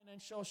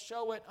shall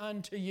show it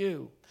unto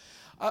you.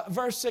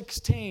 Verse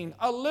 16,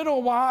 a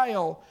little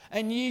while,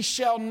 and ye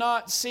shall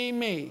not see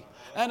me.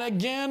 And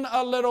again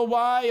a little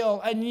while,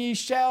 and ye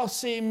shall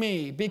see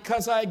me,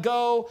 because I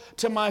go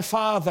to my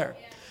Father.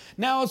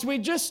 Now, as we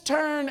just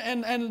turn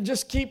and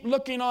just keep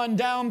looking on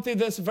down through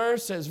this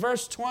verses,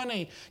 verse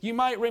 20, you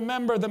might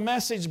remember the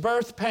message,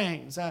 birth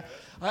pains.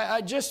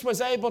 I just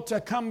was able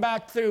to come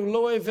back through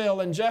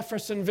Louisville and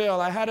Jeffersonville.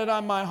 I had it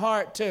on my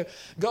heart to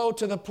go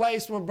to the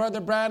place where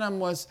Brother Branham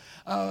was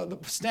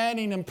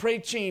standing and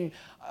preaching,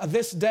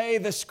 this day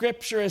the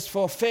Scripture is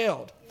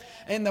fulfilled,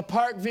 in the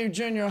Parkview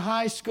Junior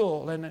High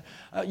School. And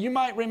you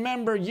might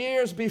remember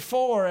years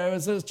before, it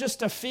was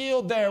just a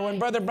field there when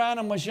Brother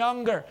Branham was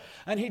younger,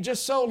 and he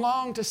just so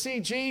longed to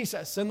see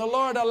Jesus. And the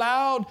Lord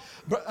allowed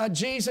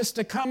Jesus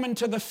to come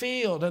into the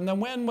field, and the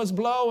wind was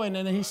blowing,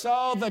 and he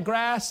saw the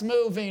grass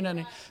moving,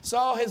 and he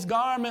saw his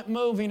garment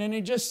moving, and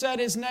he just said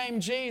his name,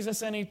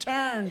 Jesus, and he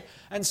turned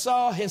and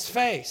saw his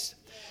face.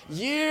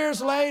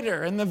 Years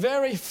later, in the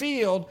very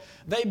field,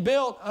 they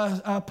built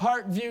a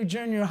Parkview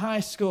Junior High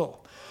School.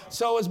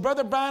 So as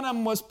Brother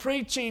Branham was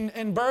preaching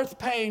in birth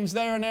pains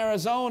there in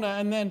Arizona,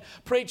 and then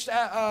preached,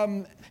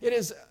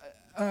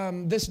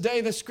 this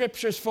day the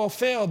Scripture's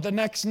fulfilled the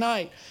next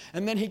night.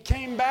 And then he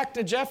came back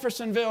to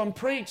Jeffersonville and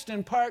preached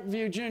in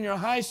Parkview Junior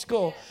High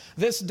School,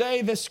 this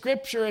day the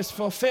Scripture is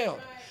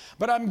fulfilled.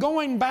 But I'm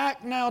going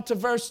back now to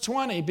verse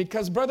 20,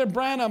 because Brother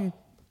Branham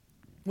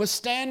was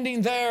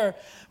standing there.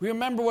 We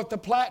remember with the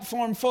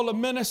platform full of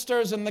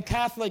ministers, and the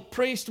Catholic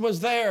priest was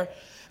there.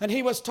 And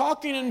he was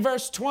talking in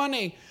verse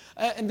 20,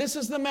 and this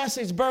is the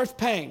message, birth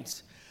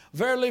pains.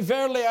 Verily,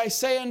 verily, I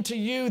say unto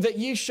you that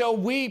ye shall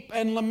weep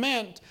and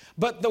lament,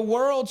 but the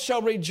world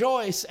shall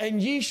rejoice,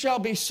 and ye shall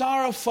be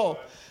sorrowful,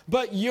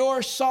 but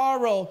your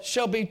sorrow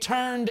shall be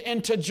turned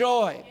into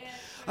joy.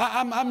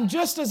 I'm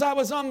just as I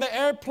was on the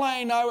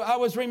airplane, I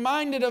was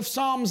reminded of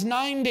Psalms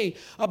 90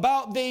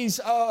 about these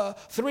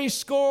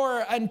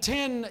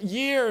 70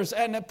 years,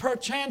 and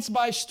perchance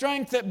by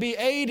strength it be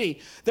 80.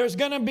 There's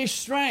going to be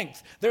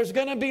strength, there's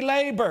going to be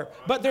labor,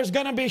 but there's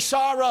going to be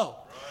sorrow.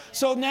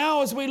 So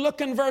now as we look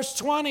in verse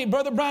 20,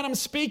 Brother Branham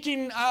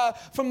speaking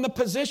from the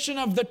position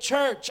of the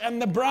church and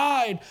the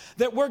bride,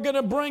 that we're going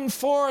to bring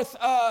forth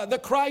the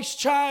Christ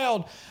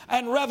child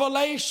and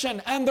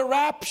revelation and the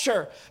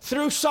rapture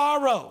through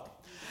sorrow.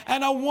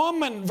 And a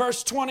woman,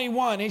 verse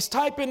 21, he's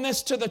typing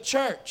this to the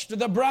church, to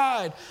the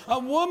bride. A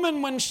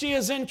woman, when she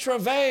is in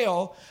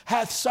travail,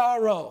 hath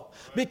sorrow,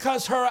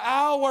 because her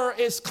hour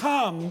is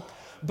come.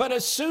 But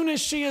as soon as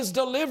she is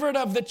delivered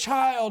of the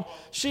child,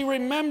 she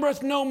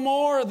remembereth no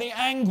more the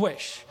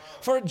anguish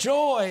for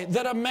joy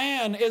that a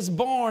man is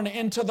born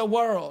into the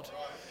world.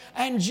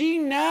 And ye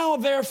now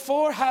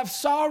therefore have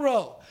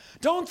sorrow.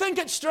 Don't think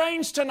it's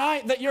strange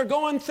tonight that you're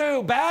going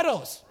through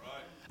battles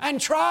and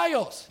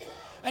trials,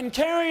 and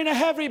carrying a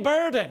heavy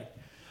burden,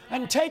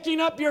 and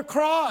taking up your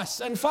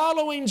cross and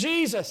following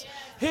Jesus.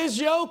 His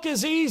yoke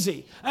is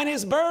easy and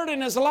his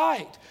burden is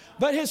light,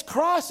 but his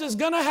cross is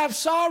going to have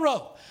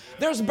sorrow.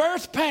 There's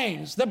birth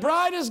pains. The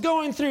bride is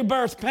going through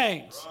birth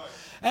pains.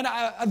 And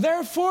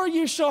therefore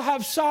you shall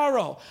have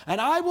sorrow, and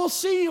I will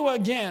see you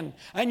again,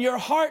 and your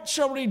heart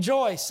shall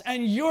rejoice,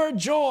 and your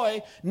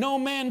joy no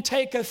man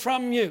taketh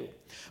from you.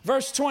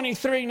 Verse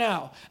 23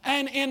 now,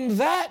 and in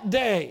that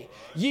day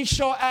ye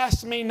shall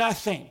ask me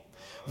nothing.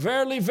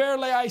 Verily,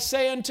 verily, I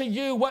say unto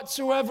you,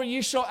 whatsoever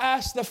you shall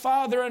ask the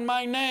Father in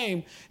my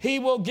name, he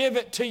will give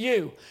it to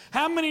you.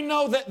 How many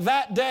know that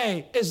that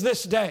day is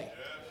this day?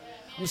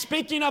 I'm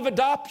speaking of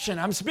adoption.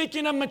 I'm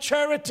speaking of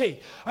maturity.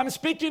 I'm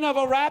speaking of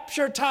a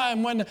rapture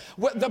time when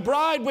the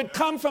bride would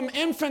come from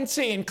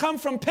infancy and come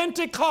from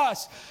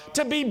Pentecost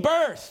to be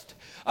birthed.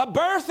 A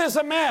birth is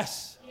a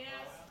mess.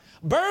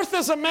 Birth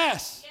is a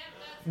mess,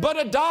 but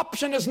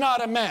adoption is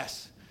not a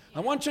mess. I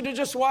want you to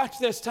just watch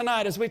this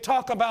tonight as we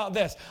talk about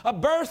this. A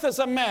birth is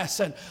a mess,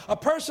 and a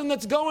person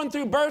that's going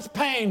through birth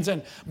pains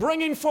and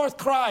bringing forth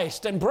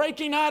Christ and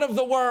breaking out of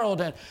the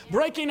world and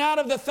breaking out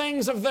of the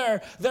things of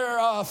their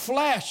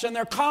flesh and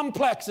their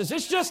complexes.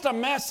 It's just a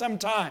mess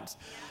sometimes.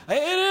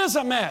 It is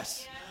a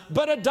mess.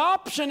 But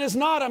adoption is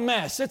not a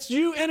mess. It's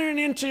you entering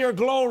into your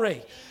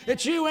glory.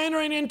 It's you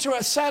entering into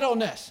a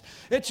settledness.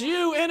 It's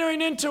you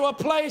entering into a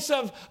place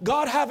of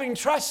God having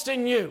trust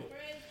in you.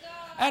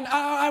 And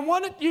I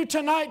wanted you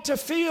tonight to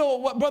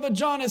feel what Brother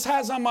John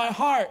has on my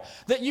heart,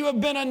 that you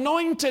have been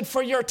anointed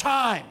for your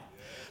time.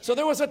 So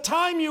there was a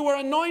time you were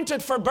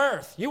anointed for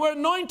birth. You were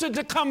anointed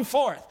to come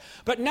forth.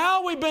 But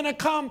now we've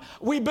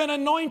been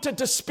anointed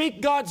to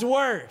speak God's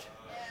word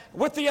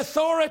with the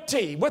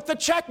authority, with the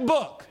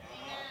checkbook.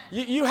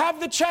 You have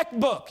the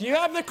checkbook. You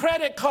have the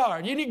credit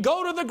card. You need to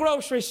go to the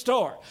grocery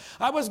store.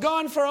 I was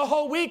gone for a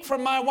whole week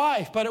from my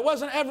wife, but it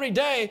wasn't every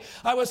day.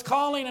 I was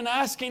calling and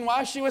asking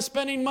why she was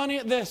spending money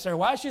at this, or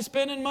why she's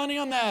spending money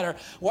on that, or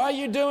why are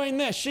you doing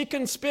this? She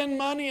can spend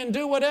money and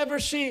do whatever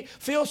she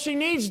feels she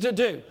needs to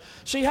do.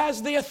 She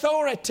has the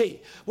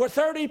authority. We're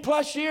 30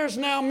 plus years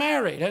now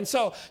married, and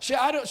so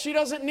she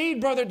doesn't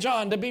need Brother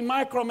John to be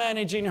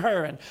micromanaging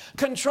her and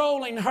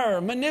controlling her,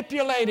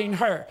 manipulating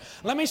her.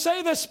 Let me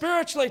say this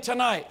spiritually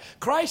tonight.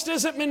 Christ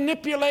isn't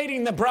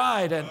manipulating the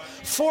bride and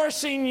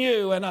forcing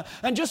you and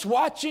just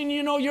watching,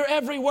 your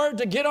every word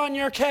to get on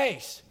your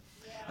case.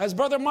 As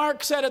Brother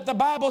Mark said at the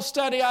Bible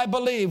study, I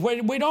believe,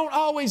 we don't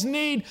always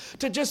need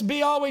to just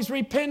be always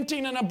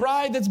repenting and a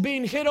bride that's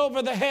being hit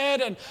over the head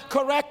and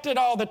corrected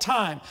all the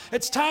time.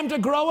 It's time to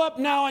grow up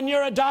now in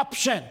your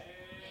adoption.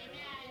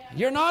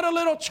 You're not a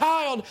little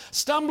child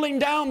stumbling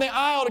down the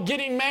aisle to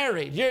getting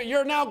married.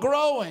 You're now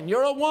growing.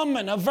 You're a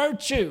woman of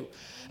virtue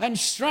and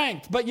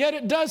strength, but yet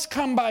it does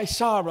come by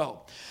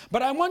sorrow.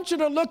 But I want you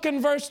to look in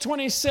verse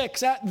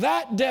 26. At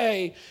that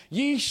day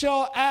ye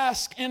shall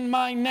ask in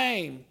my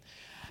name.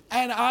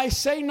 And I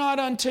say not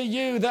unto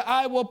you that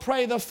I will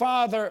pray the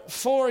Father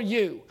for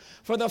you.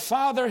 For the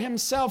Father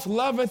himself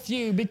loveth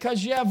you,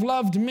 because ye have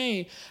loved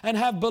me, and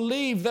have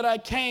believed that I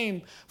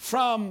came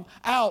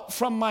out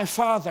from my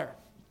Father.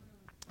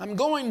 I'm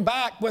going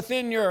back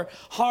within your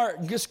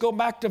heart. Just go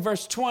back to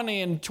verse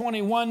 20 and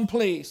 21,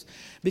 please.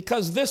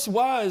 Because this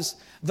was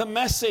the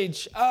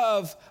message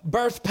of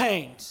birth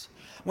pains.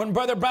 When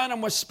Brother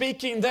Branham was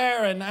speaking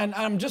there, and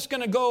I'm just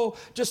going to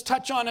just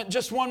touch on it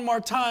just one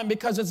more time,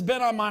 because it's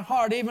been on my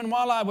heart even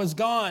while I was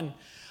gone.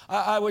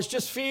 I was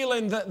just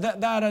feeling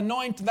that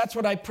anointing. That's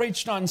what I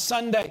preached on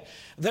Sunday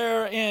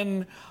there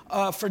in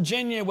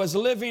Virginia, was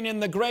living in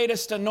the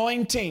greatest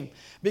anointing,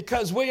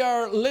 because we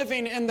are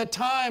living in the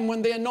time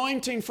when the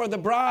anointing for the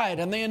bride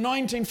and the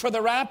anointing for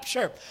the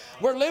rapture.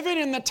 We're living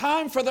in the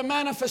time for the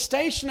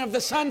manifestation of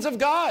the sons of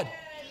God.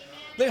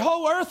 The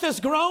whole earth is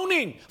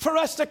groaning for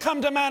us to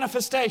come to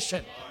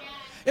manifestation.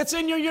 It's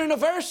in your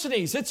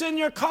universities. It's in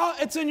your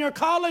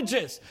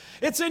colleges.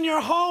 It's in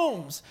your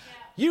homes.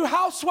 You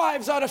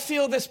housewives ought to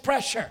feel this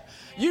pressure.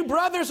 You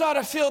brothers ought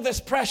to feel this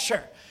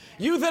pressure.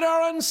 You that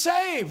are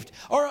unsaved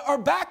or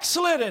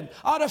backslidden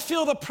ought to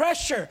feel the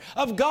pressure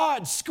of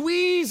God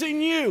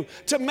squeezing you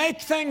to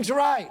make things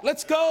right.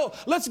 Let's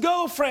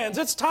go, friends.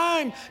 It's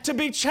time to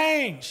be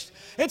changed.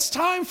 It's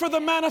time for the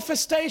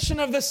manifestation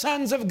of the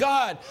sons of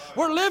God.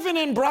 We're living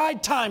in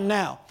bride time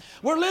now.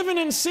 We're living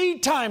in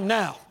seed time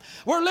now.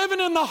 We're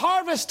living in the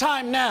harvest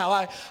time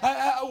now.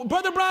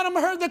 Brother Branham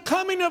heard the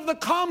coming of the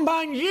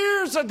combine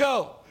years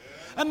ago.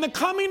 And the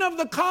coming of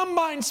the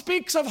combine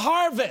speaks of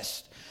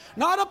harvest.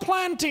 Not a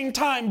planting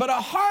time, but a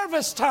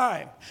harvest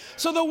time.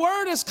 So the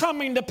word is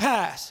coming to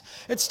pass.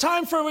 It's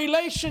time for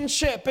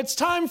relationship. It's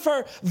time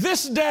for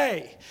this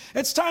day.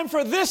 It's time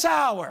for this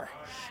hour.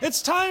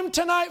 It's time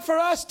tonight for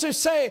us to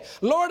say,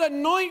 Lord,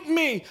 anoint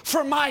me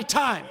for my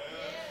time.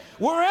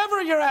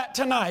 Wherever you're at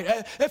tonight,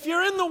 if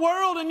you're in the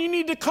world and you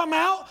need to come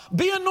out,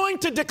 be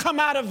anointed to come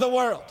out of the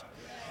world.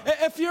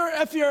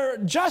 If you're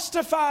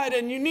justified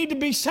and you need to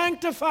be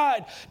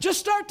sanctified, just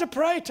start to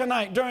pray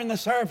tonight during the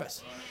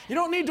service. You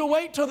don't need to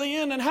wait till the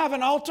end and have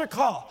an altar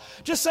call.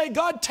 Just say,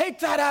 God, take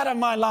that out of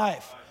my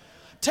life.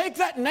 Take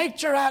that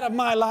nature out of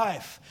my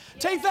life.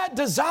 Take that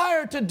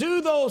desire to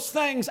do those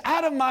things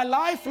out of my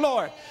life,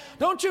 Lord.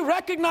 Don't you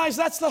recognize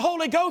that's the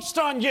Holy Ghost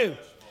on you?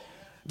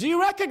 Do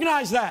you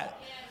recognize that?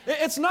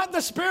 It's not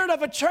the spirit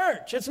of a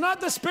church. It's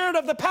not the spirit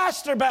of the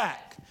pastor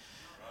back.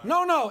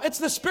 No, it's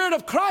the spirit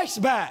of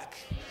Christ back.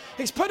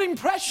 He's putting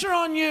pressure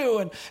on you.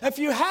 And if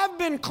you have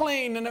been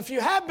clean and if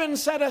you have been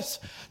set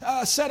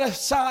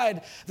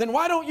aside, then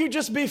why don't you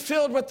just be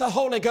filled with the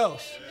Holy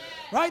Ghost?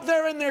 Right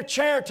there in their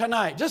chair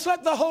tonight. Just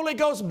let the Holy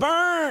Ghost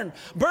burn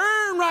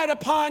right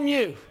upon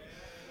you.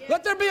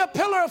 Let there be a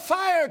pillar of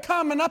fire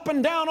coming up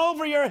and down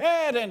over your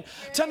head. And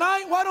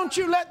tonight, why don't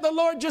you let the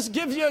Lord just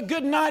give you a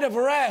good night of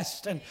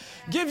rest and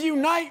give you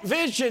night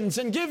visions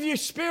and give you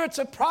spirits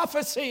of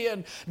prophecy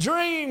and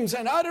dreams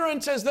and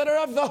utterances that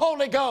are of the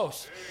Holy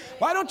Ghost?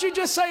 Why don't you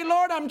just say,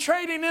 Lord, I'm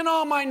trading in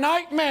all my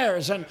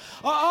nightmares and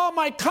all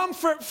my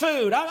comfort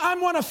food. I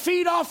want to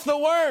feed off the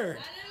Word.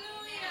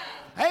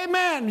 Hallelujah.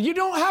 Amen. You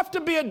don't have to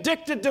be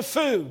addicted to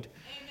food. Amen.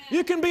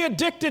 You can be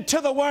addicted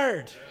to the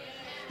Word.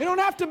 You don't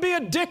have to be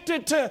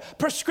addicted to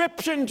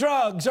prescription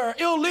drugs or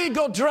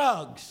illegal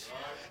drugs.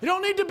 You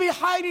don't need to be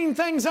hiding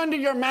things under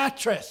your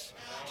mattress,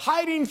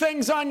 hiding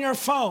things on your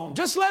phone.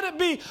 Just let it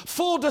be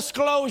full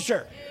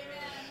disclosure.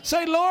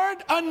 Say, Lord,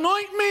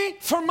 anoint me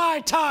for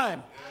my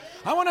time.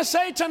 I want to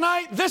say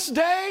tonight, this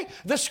day,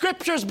 the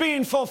Scripture's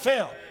being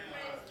fulfilled.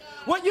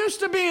 What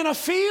used to be in a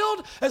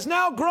field is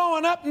now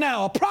growing up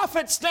now. A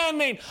prophet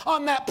standing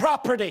on that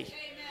property.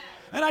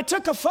 And I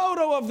took a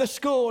photo of the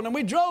school, and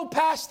we drove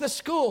past the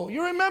school.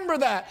 You remember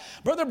that.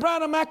 Brother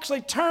Branham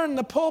actually turned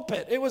the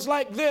pulpit. It was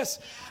like this,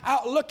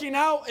 looking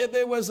out.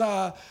 There was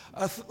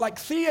like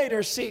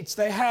theater seats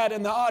they had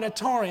in the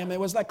auditorium. It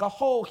was like a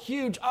whole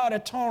huge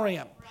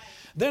auditorium.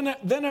 Then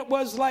it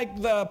was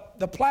like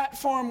the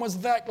platform was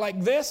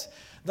like this.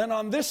 Then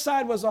on this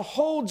side was a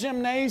whole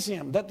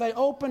gymnasium that they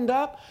opened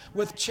up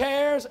with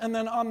chairs, and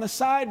then on the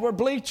side were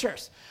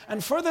bleachers.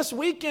 And for this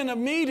weekend of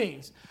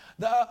meetings,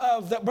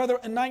 brother,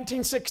 in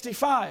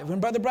 1965, when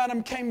Brother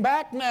Branham came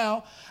back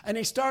now, and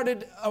he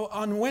started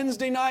on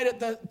Wednesday night at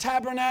the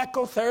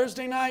tabernacle,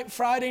 Thursday night,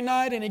 Friday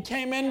night, and he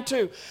came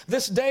into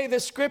this day, the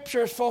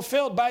scripture is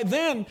fulfilled. By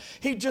then,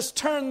 he just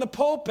turned the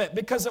pulpit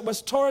because it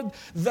was toward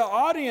the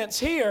audience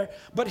here,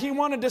 but he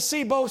wanted to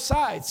see both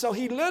sides. So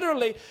he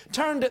literally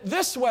turned it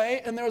this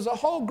way, and there was a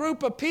whole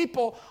group of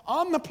people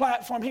on the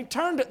platform. He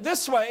turned it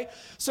this way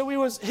so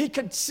he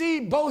could see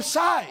both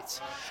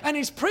sides. And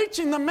he's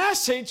preaching the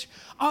message,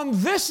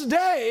 on this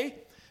day,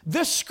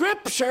 this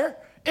scripture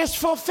is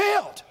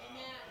fulfilled.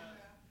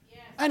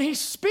 And he's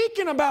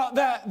speaking about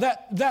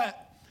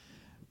that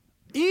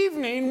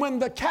evening when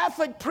the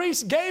Catholic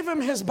priest gave him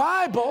his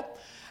Bible,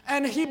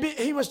 and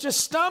he was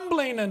just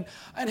stumbling, and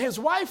his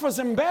wife was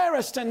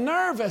embarrassed and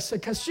nervous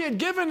because she had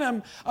given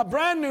him a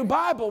brand new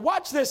Bible.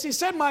 Watch this. He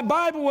said, my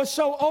Bible was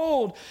so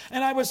old,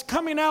 and I was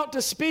coming out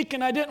to speak,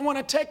 and I didn't want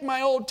to take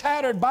my old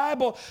tattered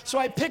Bible, so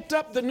I picked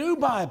up the new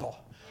Bible.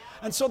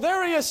 And so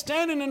there he is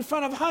standing in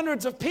front of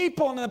hundreds of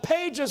people, and the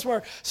pages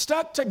were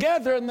stuck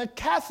together, and the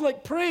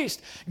Catholic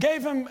priest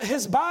gave him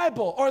his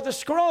Bible, or the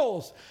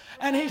scrolls,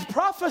 and he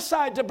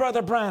prophesied to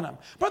Brother Branham.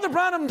 Brother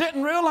Branham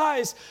didn't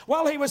realize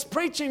while he was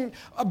preaching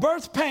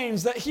birth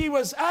pains that he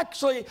was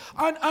actually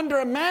under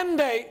a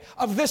mandate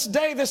of this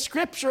day the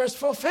scripture is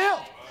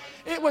fulfilled.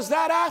 It was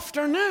that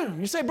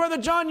afternoon. You say, Brother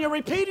John, you're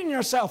repeating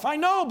yourself. I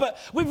know, but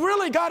we've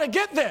really got to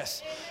get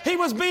this. He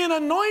was being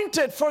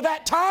anointed for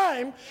that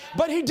time,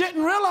 but he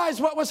didn't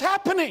realize what was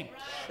happening.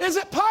 Is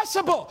it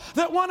possible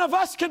that one of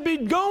us could be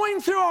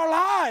going through our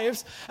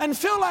lives and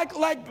feel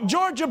like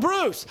Georgia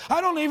Bruce? I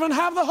don't even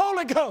have the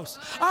Holy Ghost.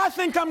 I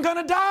think I'm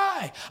going to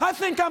die. I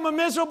think I'm a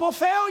miserable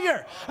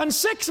failure. And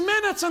 6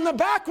 minutes in the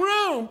back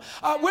room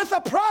with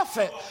a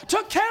prophet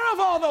took care of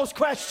all those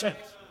questions.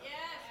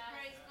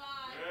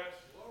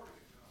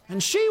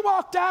 And she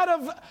walked out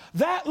of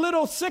that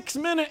little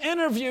 6-minute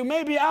interview,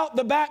 maybe out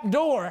the back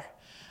door,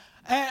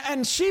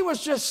 and she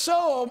was just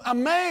so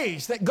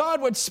amazed that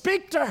God would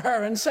speak to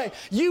her and say,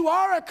 you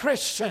are a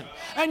Christian,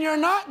 and you're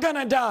not going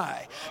to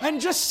die,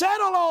 and just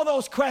settle all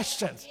those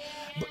questions.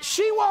 But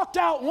she walked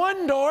out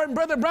one door, and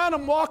Brother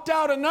Branham walked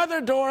out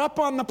another door up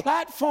on the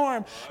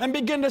platform and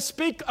began to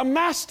speak a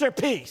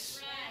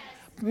masterpiece.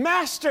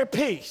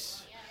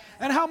 Masterpiece.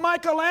 And how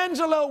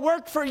Michelangelo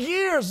worked for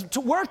years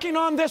working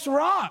on this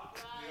rock.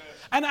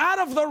 And out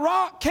of the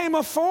rock came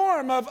a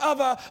form of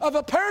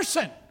a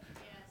person,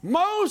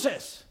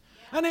 Moses.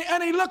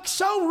 And he looked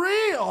so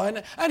real,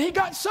 and he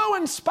got so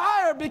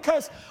inspired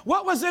because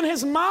what was in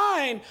his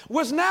mind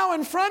was now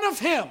in front of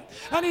him.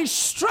 And he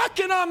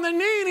struck it on the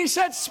knee, and he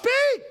said, speak.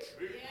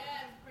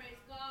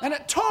 And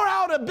it tore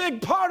out a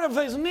big part of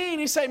his knee, and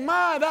he said,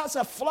 my, that's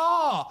a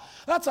flaw.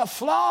 That's a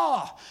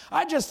flaw.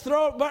 I just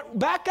throw it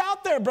back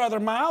out there, Brother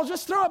Miles.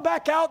 Just throw it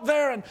back out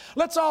there, and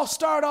let's all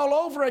start all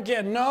over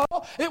again. No,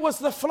 it was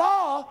the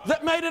flaw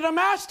that made it a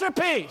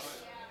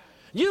masterpiece.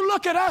 You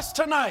look at us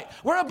tonight.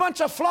 We're a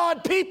bunch of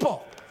flawed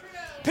people.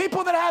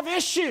 People that have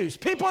issues.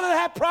 People that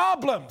have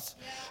problems.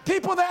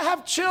 People that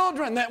have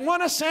children that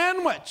want a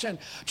sandwich and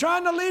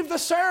trying to leave the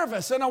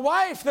service, and a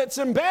wife that's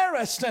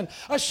embarrassed and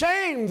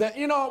ashamed that,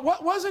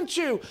 what, wasn't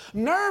you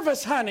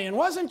nervous, honey? And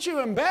wasn't you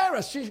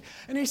embarrassed?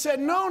 And he said,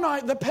 no,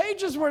 the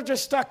pages were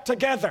just stuck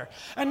together.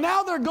 And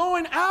now they're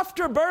going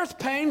after birth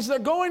pains. They're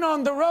going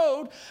on the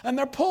road, and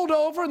they're pulled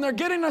over, and they're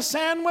getting a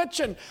sandwich.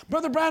 And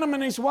Brother Branham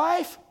and his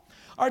wife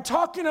are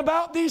talking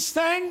about these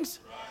things.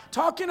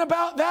 Talking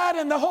about that,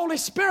 and the Holy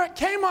Spirit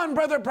came on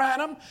Brother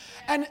Branham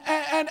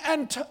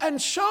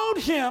and showed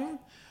him,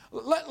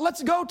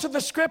 let's go to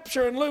the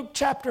scripture in Luke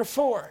chapter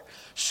 4,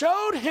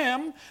 showed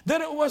him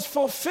that it was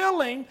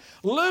fulfilling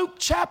Luke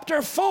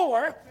chapter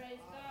 4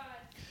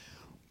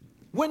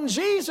 when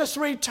Jesus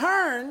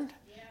returned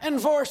in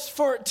verse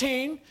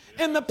 14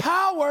 in the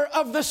power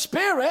of the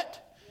Spirit.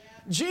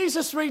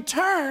 Jesus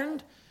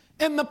returned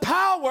in the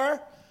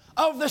power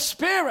of the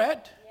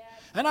Spirit.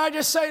 And I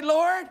just say,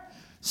 Lord,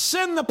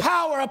 send the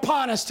power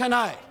upon us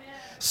tonight. Amen.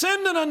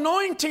 Send an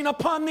anointing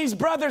upon these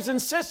brothers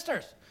and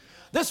sisters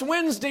this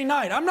Wednesday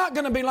night. I'm not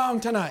going to be long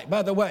tonight,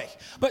 by the way.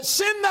 But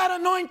send that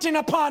anointing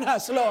upon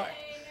us, Lord. Amen.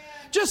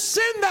 Just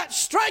send that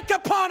strike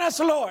upon us,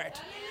 Lord.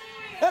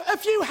 Amen.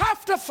 If you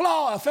have to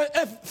flaw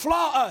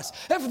us,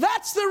 if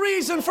that's the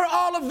reason for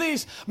all of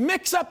these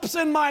mix-ups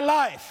in my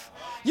life,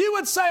 you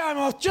would say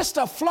I'm just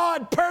a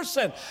flawed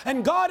person.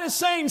 And God is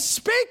saying,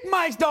 speak,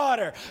 my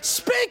daughter.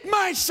 Speak,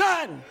 my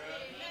son.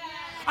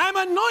 I'm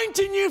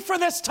anointing you for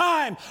this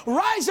time.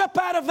 Rise up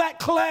out of that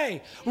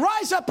clay.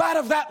 Rise up out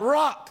of that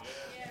rock.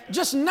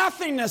 Just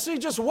nothingness. You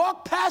just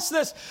walk past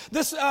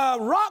this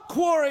rock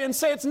quarry and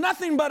say it's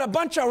nothing but a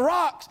bunch of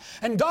rocks.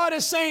 And God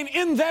is saying,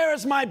 in there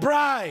is my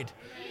bride.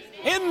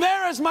 In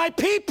there is my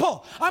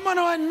people. I'm going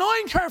to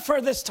anoint her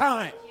for this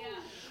time.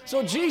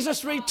 So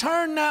Jesus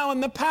returned now in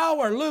the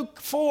power, Luke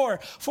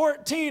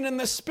 4:14, in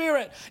the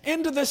Spirit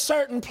into this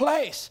certain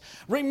place.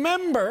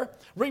 Remember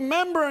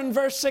in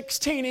verse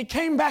 16, he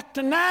came back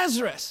to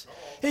Nazareth.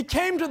 He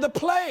came to the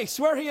place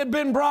where he had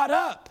been brought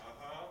up.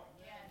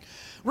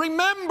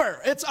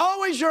 Remember, it's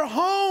always your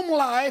home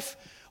life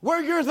where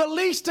you're the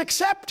least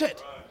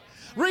accepted.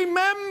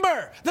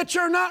 Remember that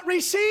you're not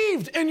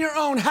received in your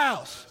own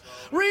house.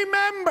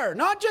 Remember,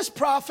 not just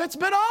prophets,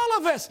 but all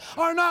of us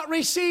are not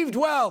received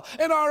well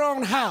in our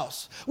own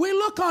house. We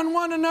look on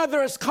one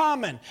another as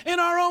common. In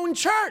our own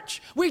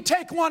church, we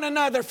take one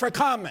another for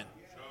common.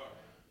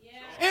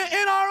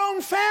 In our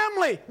own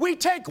family, we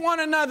take one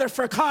another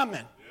for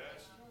common.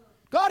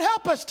 God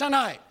help us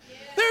tonight.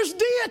 There's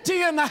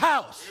deity in the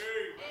house.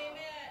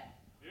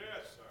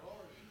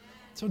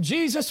 So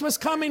Jesus was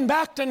coming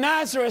back to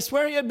Nazareth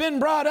where he had been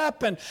brought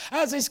up, and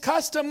as his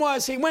custom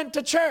was, he went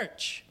to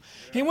church.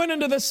 He went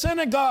into the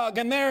synagogue,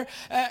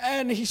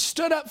 and he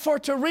stood up for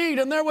to read,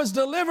 and there was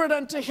delivered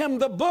unto him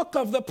the book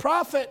of the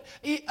prophet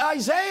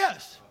Isaiah.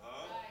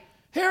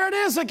 Here it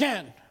is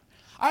again.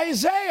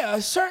 Isaiah,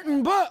 a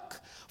certain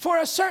book for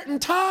a certain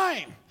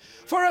time,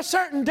 for a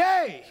certain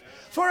day,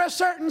 for a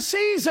certain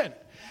season.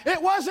 It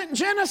wasn't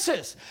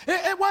Genesis.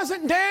 It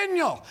wasn't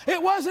Daniel.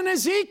 It wasn't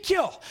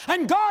Ezekiel.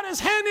 And God is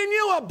handing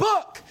you a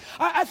book.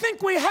 I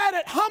think we had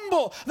it,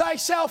 Humble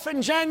Thyself,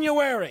 in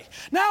January.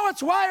 Now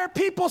it's Why Are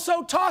People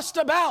So Tossed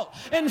About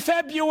in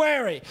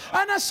February.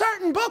 And a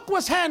certain book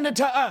was handed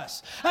to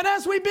us. And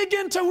as we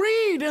begin to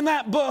read in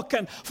that book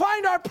and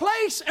find our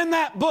place in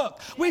that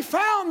book, we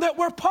found that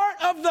we're part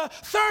of the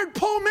third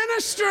pull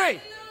ministry.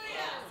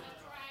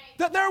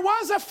 That there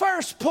was a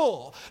first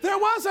pull, there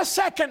was a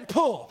second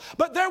pull,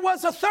 but there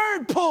was a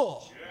third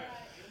pull.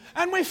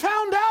 And we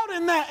found out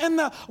in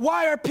the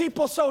why are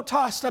people so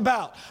tossed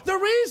about? The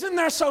reason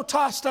they're so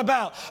tossed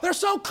about, they're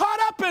so caught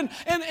up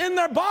in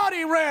their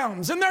body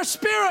realms, in their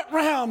spirit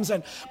realms,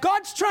 and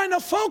God's trying to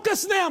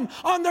focus them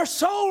on their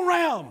soul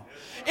realm,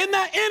 in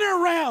that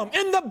inner realm,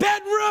 in the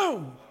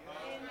bedroom.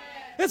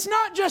 It's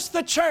not just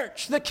the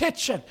church, the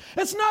kitchen.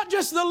 It's not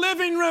just the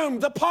living room,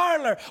 the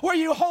parlor where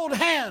you hold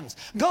hands,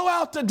 go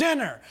out to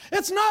dinner.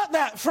 It's not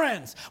that,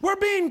 friends. We're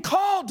being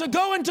called to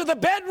go into the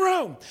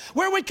bedroom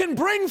where we can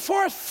bring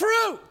forth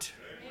fruit.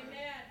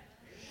 Amen.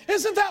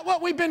 Isn't that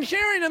what we've been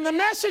hearing in the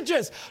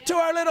messages to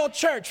our little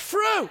church?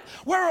 Fruit,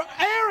 where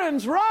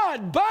Aaron's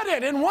rod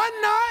budded in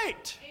one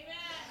night.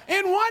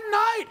 Amen. In one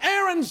night,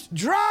 Aaron's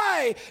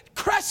dry,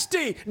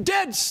 crusty,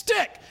 dead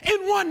stick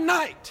in one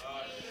night.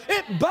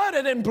 It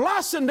budded and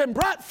blossomed and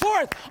brought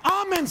forth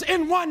almonds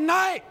in one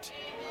night.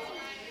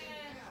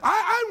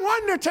 I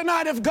wonder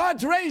tonight if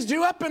God's raised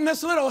you up in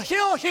this little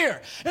hill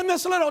here, in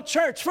this little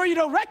church, for you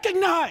to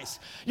recognize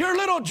your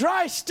little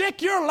dry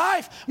stick. Your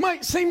life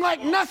might seem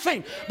like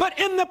nothing, but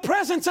in the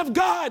presence of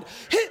God,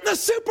 the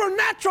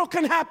supernatural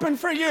can happen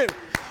for you.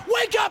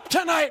 Wake up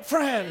tonight,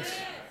 friends.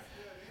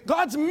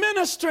 God's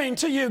ministering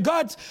to you.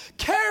 God's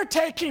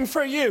caretaking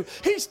for you.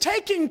 He's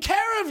taking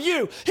care of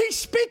you. He's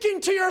speaking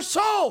to your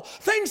soul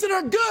things that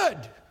are good.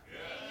 Amen.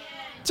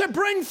 To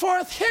bring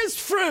forth His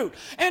fruit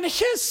and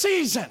His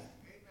season.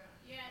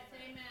 Yes,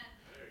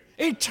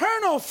 amen.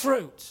 Eternal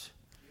fruit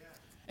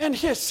in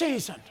His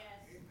season.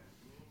 Yes.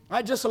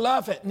 I just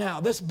love it now.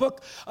 This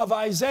book of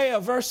Isaiah,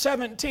 verse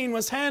 17,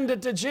 was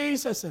handed to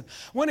Jesus. And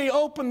when he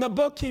opened the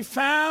book, he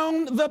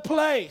found the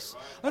place.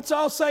 Let's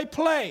all say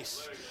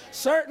place.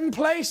 Certain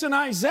place in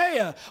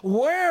Isaiah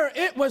where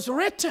it was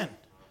written.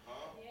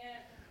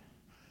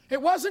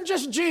 It wasn't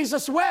just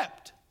Jesus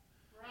wept.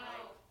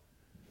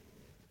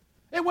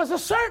 It was a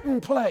certain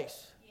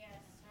place.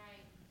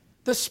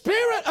 The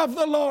Spirit of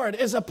the Lord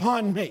is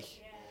upon me.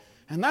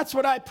 And that's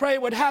what I pray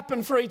would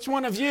happen for each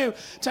one of you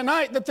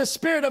tonight, that the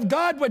Spirit of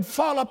God would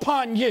fall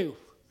upon you.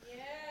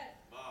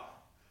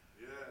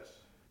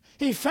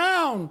 He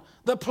found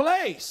the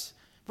place,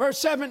 verse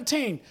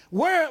 17,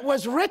 where it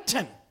was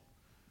written.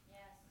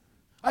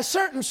 A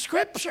certain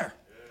scripture,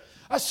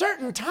 a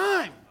certain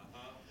time.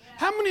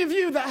 How many of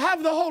you that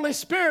have the Holy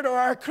Spirit or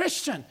are a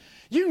Christian,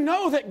 you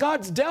know that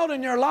God's dealt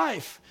in your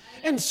life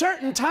in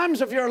certain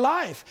times of your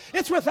life?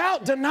 It's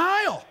without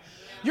denial.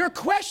 Your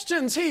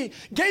questions, He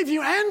gave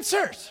you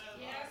answers.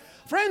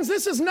 Friends,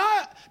 this is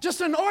not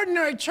just an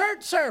ordinary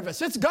church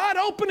service. It's God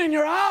opening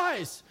your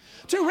eyes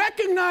to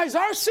recognize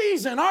our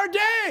season, our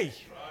day.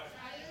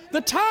 The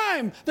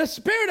time, the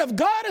Spirit of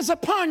God is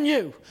upon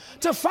you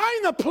to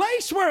find the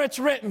place where it's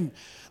written.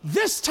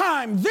 This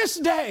time, this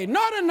day,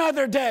 not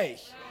another day.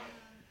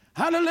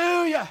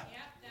 Hallelujah.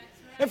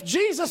 If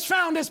Jesus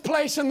found His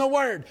place in the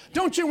Word,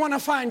 don't you want to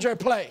find your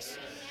place?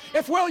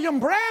 If William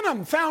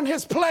Branham found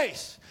his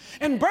place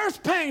in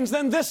birth pains,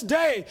 then this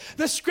day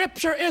the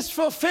Scripture is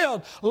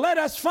fulfilled. Let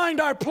us find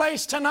our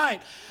place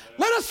tonight.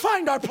 Let us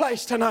find our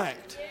place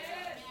tonight.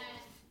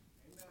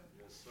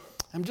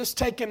 I'm just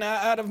taking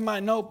out of my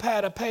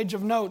notepad a page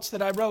of notes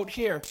that I wrote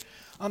here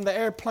on the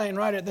airplane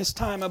right at this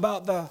time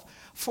about the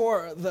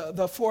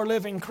four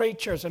living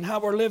creatures and how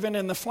we're living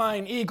in the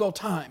flying eagle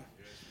time.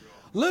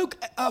 Luke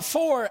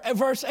 4,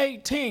 verse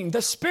 18,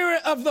 the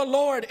Spirit of the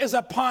Lord is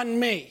upon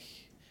me.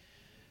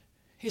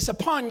 He's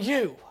upon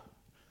you.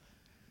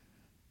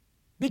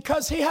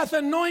 Because he hath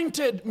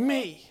anointed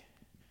me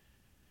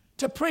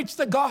to preach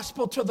the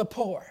gospel to the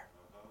poor.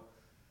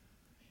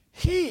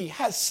 He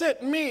has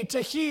sent me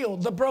to heal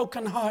the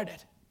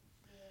brokenhearted,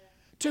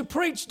 to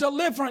preach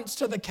deliverance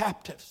to the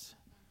captives.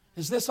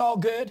 Is this all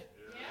good?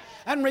 Yeah.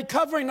 And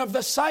recovering of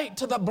the sight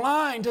to the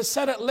blind, to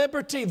set at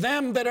liberty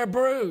them that are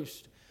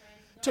bruised,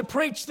 to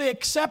preach the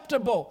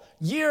acceptable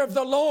year of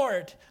the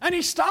Lord. And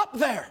he stopped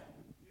there.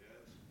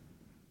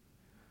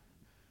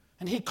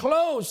 And he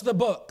closed the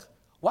book.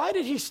 Why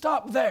did he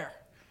stop there?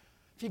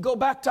 If you go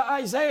back to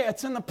Isaiah,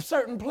 it's in a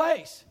certain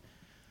place.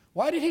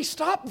 Why did he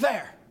stop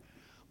there?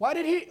 Why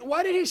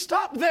did he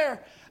stop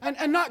there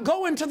and not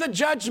go into the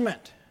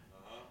judgment?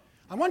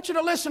 I want you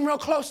to listen real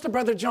close to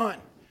Brother John.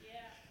 Yeah.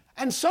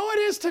 And so it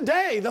is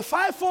today. The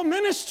fivefold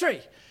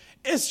ministry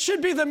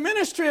should be the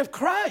ministry of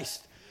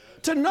Christ.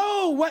 Yeah. To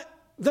know what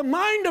the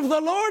mind of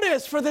the Lord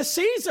is for this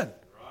season.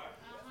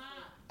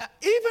 Right.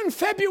 Even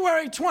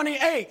February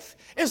 28th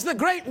is the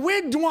great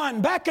wigged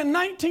one back in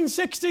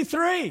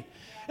 1963.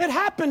 It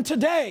happened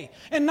today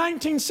in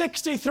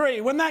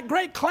 1963 when that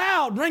great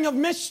cloud, ring of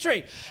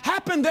mystery,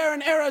 happened there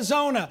in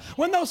Arizona.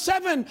 When those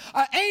 7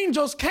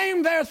 angels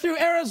came there through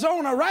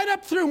Arizona, right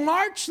up through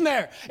March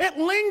there. It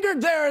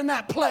lingered there in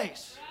that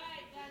place.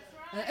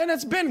 Right. And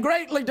it's been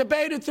greatly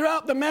debated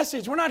throughout the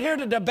message. We're not here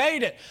to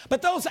debate it.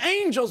 But those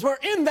angels were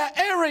in that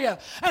area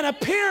and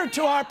appeared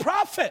to our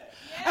prophet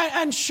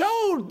and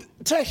showed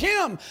to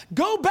him,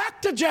 go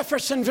back to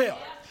Jeffersonville.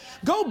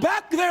 Go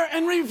back there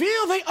and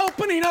reveal the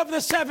opening of the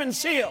 7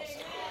 seals.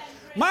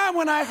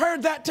 When I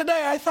heard that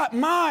today, I thought,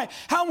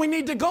 how we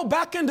need to go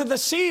back into the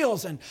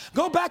seals and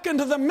go back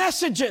into the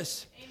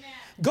messages. Amen.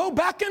 Go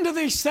back into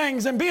these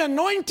things and be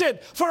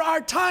anointed for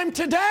our time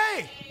today.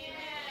 Amen.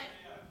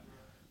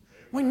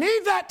 We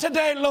need that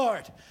today,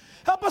 Lord.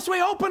 Help us,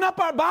 we open up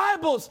our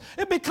Bibles.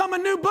 It become a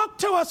new book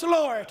to us,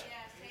 Lord.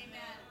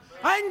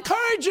 I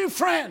encourage you,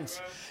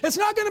 friends. It's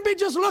not going to be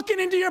just looking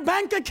into your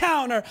bank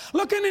account or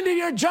looking into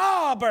your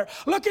job or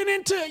looking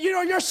into,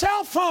 your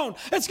cell phone.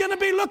 It's going to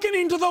be looking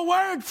into the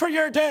Word for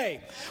your day,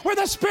 where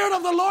the Spirit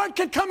of the Lord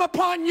could come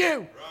upon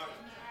you.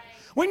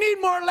 We need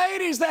more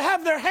ladies that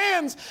have their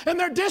hands in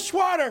their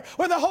dishwater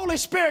where the Holy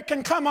Spirit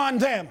can come on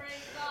them.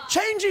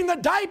 Changing the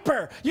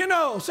diaper,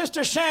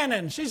 Sister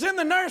Shannon, she's in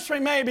the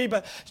nursery maybe,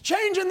 but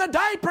changing the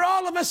diaper,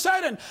 all of a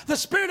sudden, the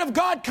Spirit of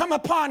God come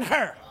upon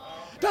her.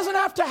 Doesn't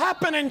have to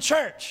happen in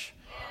church.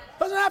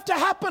 Doesn't have to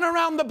happen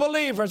around the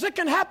believers. It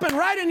can happen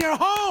right in your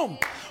home,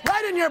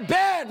 right in your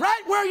bed,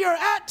 right where you're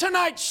at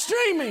tonight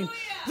streaming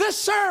this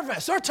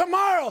service, or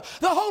tomorrow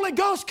the Holy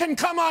Ghost can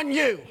come on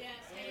you.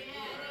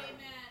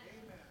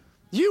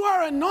 You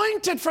are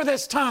anointed for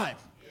this time.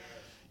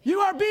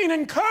 You are being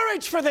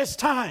encouraged for this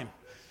time.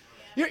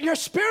 Your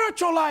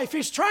spiritual life,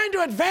 He's trying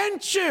to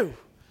advance you.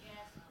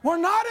 We're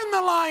not in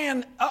the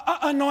lion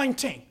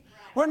anointing.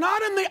 We're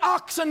not in the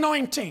ox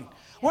anointing.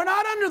 We're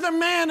not under the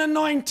man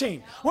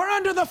anointing. We're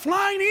under the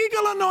flying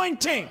eagle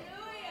anointing.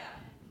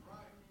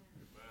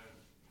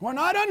 We're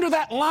not under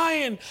that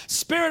lion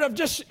spirit of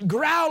just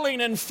growling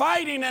and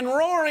fighting and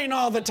roaring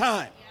all the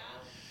time.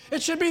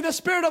 It should be the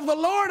Spirit of the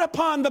Lord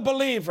upon the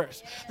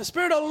believers. The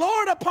Spirit of the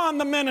Lord upon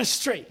the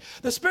ministry.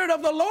 The Spirit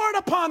of the Lord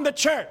upon the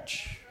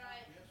church.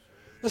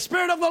 The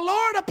Spirit of the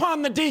Lord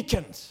upon the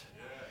deacons.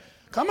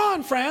 Come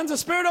on, friends. The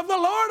Spirit of the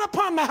Lord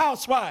upon the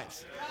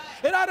housewives.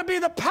 It ought to be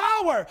the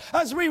power,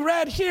 as we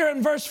read here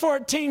in verse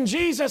 14,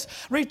 Jesus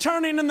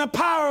returning in the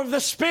power of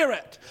the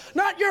Spirit.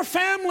 Not your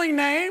family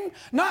name,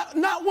 not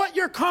what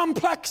your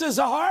complexes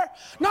are,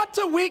 not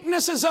the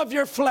weaknesses of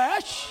your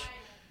flesh.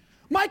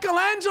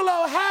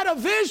 Michelangelo had a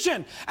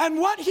vision, and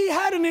what he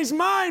had in his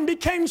mind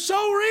became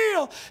so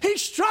real, he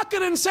struck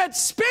it and said,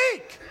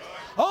 speak.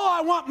 Oh,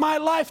 I want my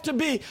life to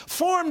be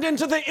formed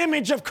into the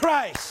image of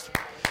Christ.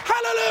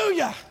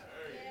 Hallelujah.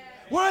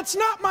 Where it's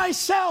not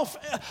myself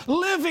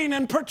living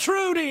and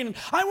protruding.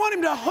 I want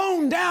Him to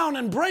hone down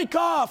and break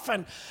off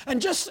and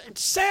just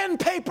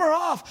sandpaper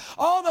off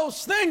all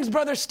those things,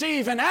 Brother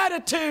Steve, and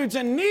attitudes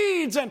and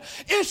needs and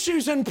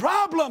issues and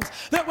problems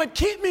that would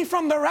keep me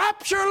from the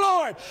rapture,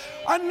 Lord.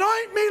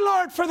 Anoint me,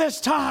 Lord, for this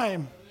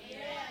time.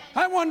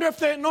 I wonder if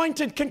the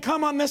anointed can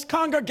come on this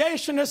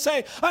congregation to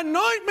say,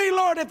 anoint me,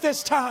 Lord, at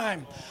this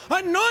time.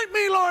 Anoint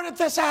me, Lord, at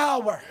this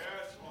hour.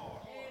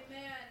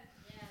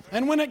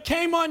 And when it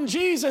came on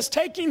Jesus,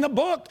 taking the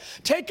book,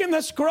 taking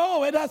the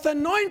scroll, it hath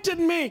anointed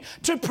me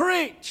to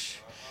preach.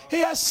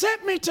 He has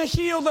sent me to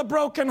heal the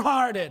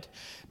brokenhearted,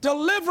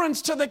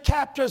 deliverance to the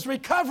captives,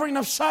 recovering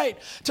of sight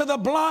to the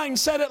blind,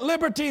 set at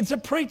liberty, to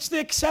preach the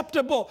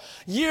acceptable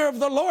year of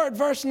the Lord.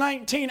 Verse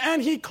 19,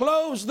 and He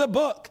closed the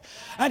book,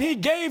 and He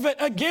gave it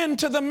again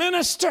to the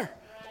minister.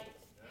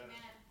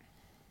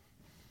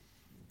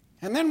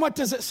 And then what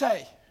does it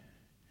say?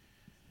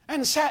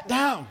 And sat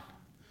down.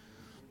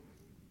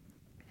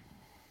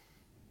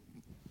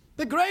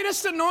 The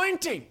greatest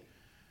anointing.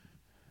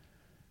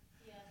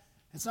 Yes.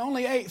 It's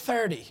only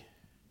 8:30. Yes.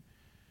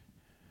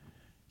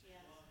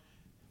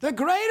 The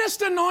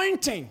greatest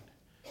anointing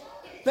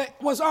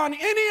that was on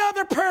any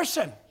other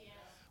person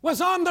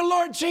was on the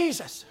Lord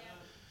Jesus.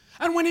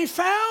 And when he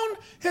found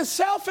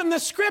himself in the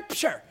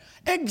scripture,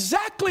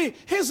 exactly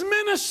his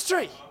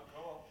ministry,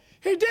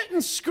 he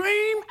didn't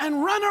scream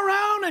and run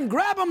around and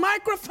grab a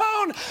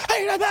microphone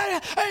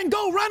and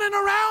go running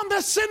around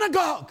the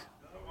synagogue.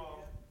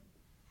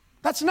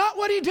 That's not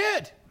what he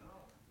did.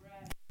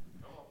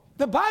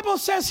 The Bible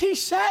says he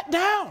sat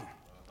down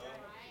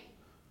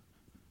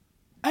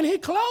and he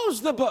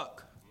closed the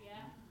book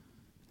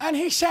and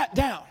he sat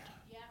down.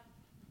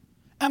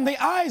 And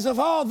the eyes of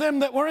all them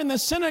that were in the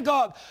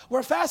synagogue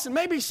were fastened.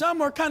 Maybe some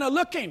were kind of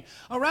looking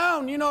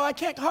around. I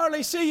can't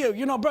hardly see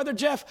you. Brother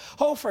Jeff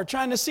Hofer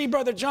trying to see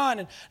Brother John.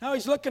 And now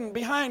he's looking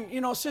behind,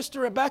 Sister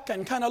Rebecca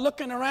and kind of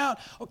looking around.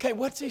 Okay,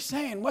 what's he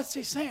saying? What's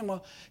he saying?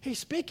 Well, he's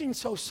speaking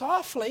so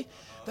softly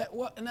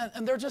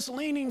and they're just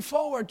leaning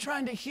forward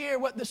trying to hear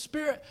what the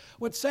Spirit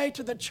would say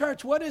to the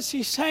church. What is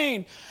he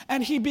saying?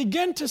 And he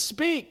began to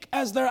speak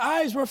as their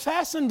eyes were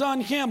fastened on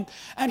him.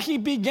 And he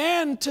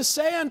began to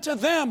say unto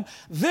them,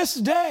 this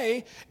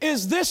day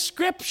is this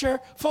scripture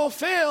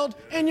fulfilled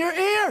in your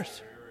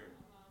ears.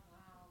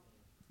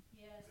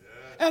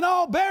 And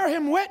all bare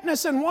him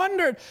witness and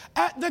wondered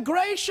at the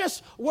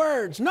gracious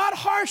words, not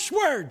harsh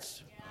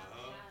words.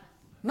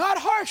 Not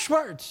harsh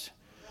words.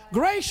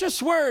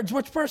 Gracious words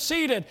which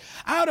proceeded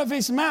out of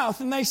his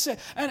mouth. And they said,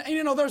 and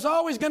there's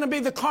always going to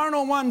be the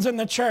carnal ones in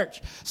the church.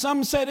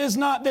 Some said, is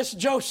not this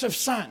Joseph's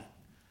son?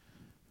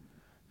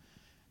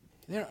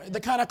 The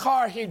kind of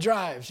car he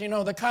drives,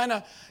 the kind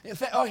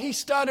of, he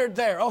stuttered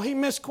there. Oh, he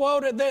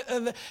misquoted.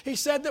 He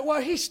said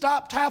that, he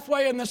stopped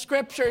halfway in the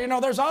scripture.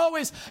 There's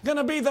always going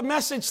to be the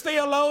message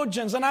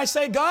theologians. And I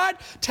say, God,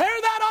 tear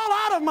that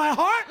all out of my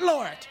heart,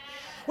 Lord.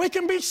 We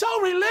can be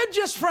so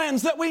religious,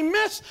 friends, that we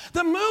miss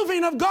the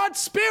moving of God's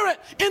Spirit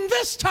in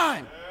this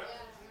time.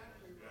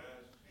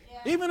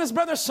 Even as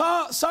Brother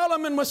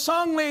Solomon was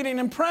song leading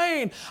and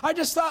praying, I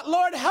just thought,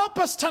 Lord, help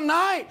us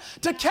tonight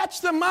to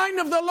catch the mind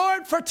of the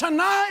Lord for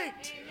tonight.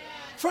 Amen.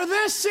 For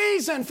this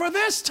season, for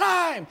this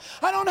time.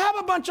 I don't have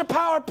a bunch of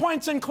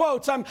PowerPoints and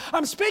quotes. I'm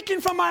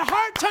speaking from my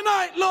heart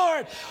tonight,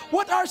 Lord.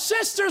 What our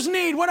sisters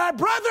need, what our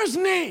brothers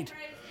need,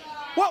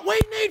 what we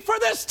need for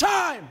this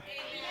time,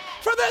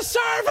 for this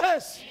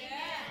service.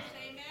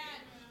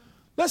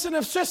 Listen,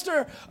 if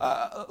Sister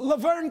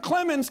Laverne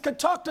Clemens could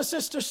talk to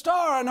Sister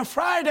Starr on a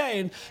Friday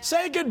and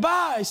say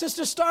goodbye.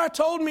 Sister Starr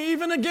told me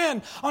even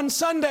again on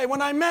Sunday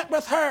when I met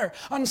with her.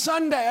 On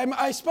Sunday,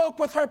 I spoke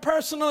with her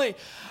personally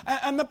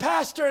and the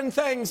pastor and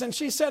things. And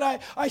she said,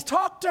 I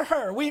talked to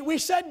her. We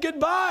said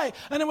goodbye.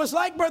 And it was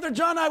like, Brother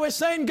John, I was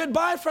saying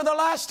goodbye for the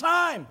last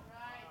time.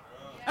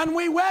 And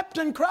we wept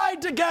and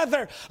cried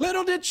together.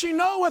 Little did she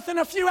know within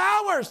a few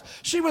hours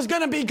she was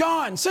going to be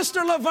gone.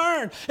 Sister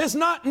Laverne is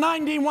not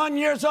 91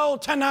 years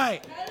old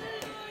tonight.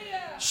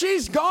 Hallelujah.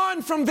 She's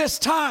gone from this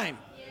time.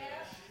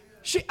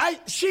 Yeah.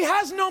 She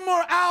has no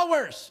more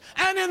hours.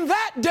 And in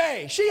that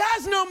day, she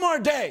has no more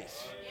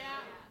days. Yeah.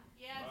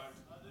 Yes.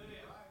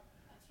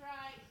 That's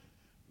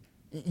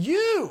right.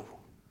 You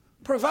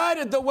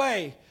provided the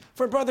way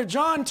for Brother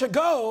John to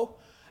go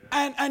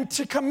and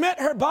to commit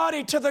her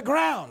body to the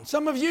ground.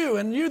 Some of you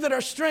and you that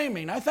are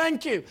streaming, I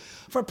thank you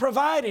for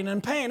providing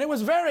and paying. It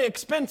was very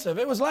expensive.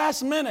 It was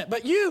last minute,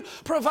 but you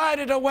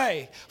provided a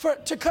way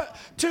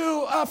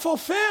to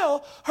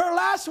fulfill her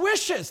last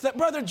wishes that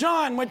Brother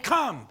John would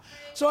come.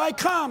 So I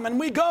come and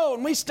we go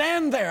and we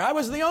stand there. I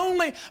was the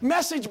only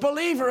message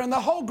believer in the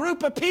whole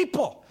group of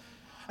people.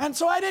 And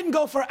so I didn't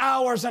go for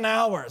hours and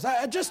hours.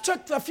 I just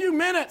took a few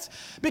minutes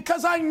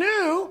because I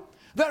knew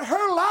that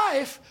her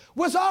life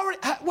was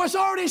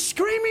already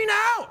screaming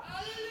out.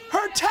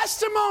 Her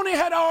testimony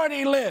had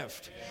already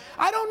lived.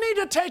 I don't need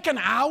to take an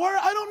hour.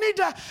 I don't need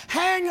to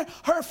hang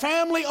her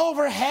family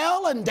over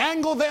hell and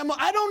dangle them.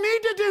 I don't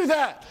need to do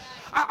that.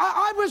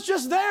 I was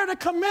just there to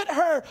commit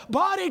her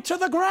body to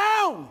the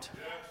ground.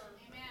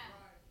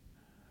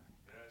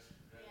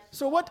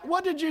 So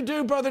what did you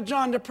do, Brother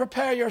John, to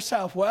prepare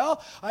yourself?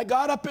 Well, I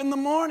got up in the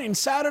morning,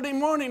 Saturday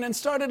morning, and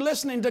started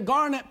listening to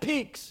Garnet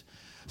Peak's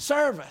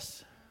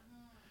service.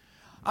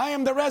 I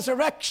am the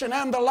resurrection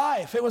and the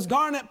life. It was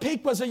Garnet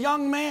Peak was a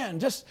young man,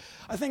 just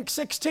I think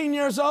 16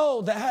 years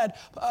old, that had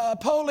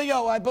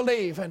polio, I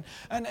believe. And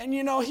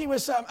he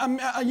was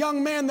a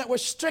young man that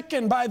was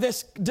stricken by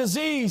this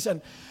disease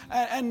and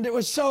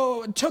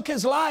it took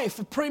his life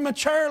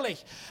prematurely.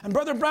 And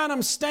Brother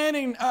Branham's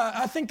standing,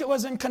 I think it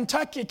was in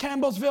Kentucky,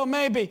 Campbellsville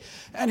maybe,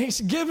 and he's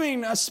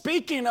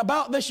speaking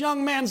about this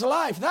young man's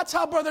life. That's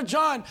how Brother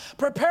John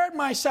prepared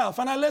myself.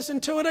 And I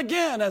listened to it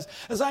again as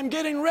I'm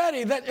getting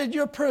ready, that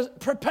you're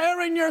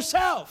preparing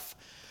yourself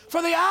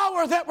for the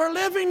hour that we're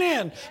living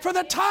in, for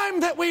the time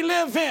that we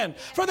live in,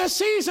 for the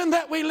season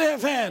that we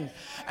live in.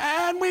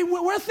 And we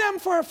were with them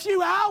for a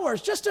few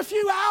hours, just a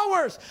few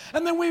hours.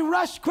 And then we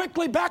rushed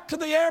quickly back to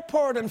the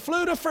airport and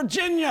flew to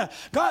Virginia.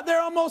 Got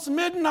there almost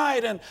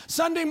midnight. And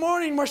Sunday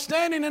morning we're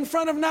standing in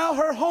front of now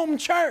her home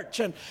church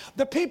and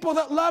the people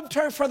that loved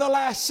her for the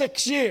last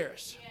 6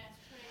 years.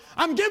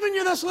 I'm giving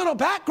you this little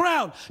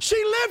background. She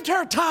lived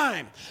her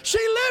time. She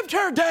lived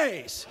her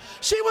days.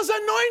 She was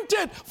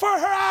anointed for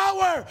her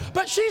hour,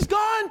 but she's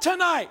gone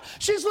tonight.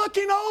 She's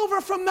looking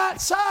over from that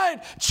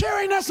side,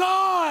 cheering us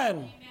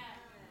on.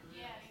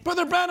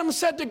 Brother Branham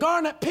said to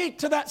Garnet Peak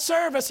to that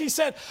service, he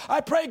said,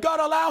 I pray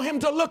God allow him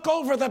to look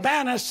over the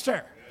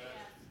banister.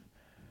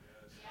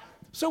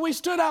 So we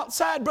stood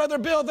outside, Brother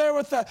Bill, there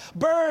with the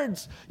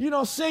birds,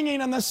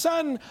 singing and the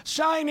sun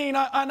shining.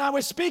 And I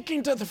was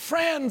speaking to the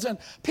friends and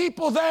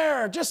people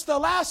there. Just the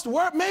last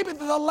word, maybe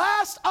the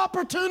last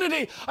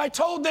opportunity I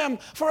told them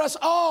for us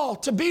all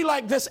to be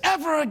like this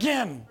ever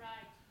again.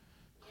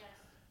 Right. Yes.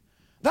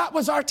 That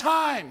was our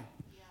time.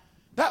 Yeah.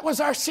 That was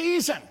our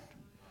season.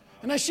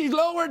 And as she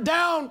lowered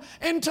down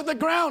into the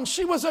ground,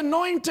 she was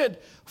anointed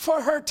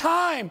for her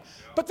time.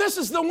 But this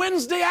is the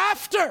Wednesday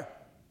after.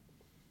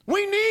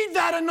 We need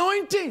that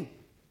anointing.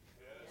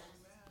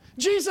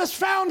 Jesus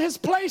found his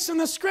place in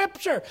the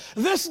scripture.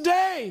 This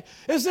day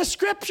is the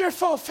scripture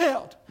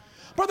fulfilled.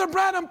 Brother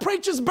Branham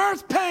preaches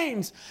birth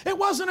pains. It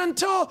wasn't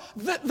until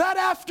that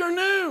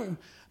afternoon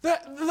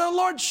that the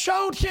Lord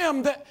showed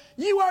him that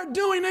you are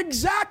doing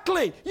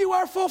exactly, you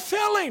are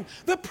fulfilling.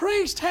 The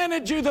priest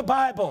handed you the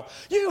Bible.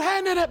 You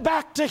handed it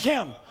back to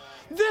him.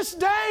 This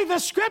day the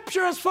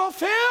scripture is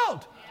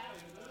fulfilled.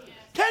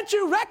 Can't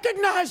you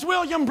recognize,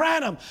 William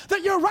Branham,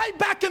 that you're right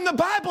back in the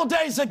Bible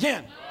days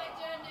again?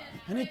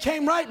 And he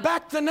came right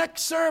back the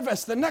next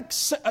service, the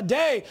next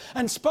day,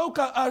 and spoke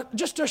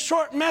just a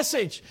short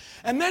message,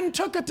 and then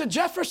took it to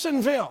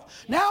Jeffersonville.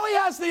 Now he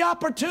has the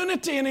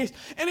opportunity in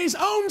his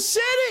own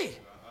city.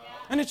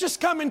 And it's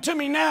just coming to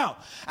me now.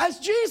 As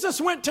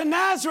Jesus went to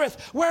Nazareth,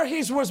 where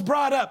he was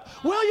brought up,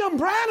 William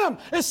Branham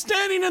is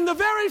standing in the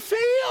very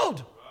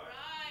field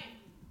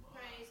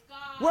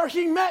where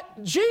he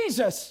met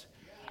Jesus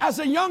as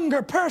a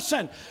younger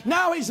person.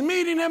 Now he's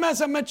meeting him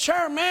as a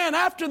mature man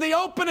after the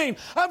opening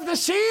of the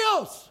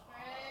seals.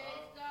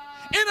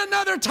 In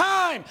another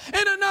time,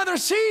 in another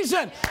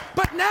season.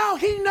 But now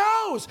he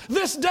knows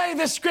this day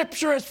the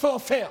scripture is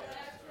fulfilled.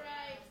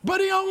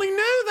 But he only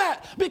knew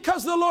that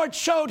because the Lord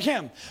showed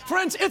him.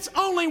 Friends, it's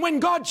only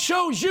when God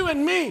shows you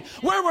and me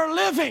where we're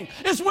living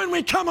is when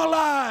we come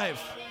alive.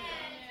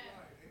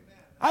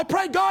 I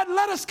pray, God,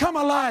 let us come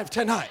alive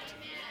tonight.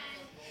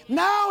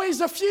 Now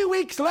he's a few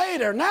weeks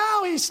later.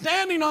 Now he's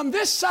standing on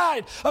this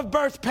side of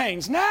birth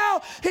pains.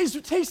 Now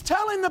he's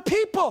telling the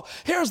people.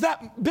 Here's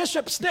that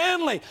Bishop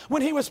Stanley.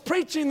 When he was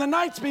preaching the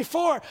nights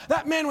before,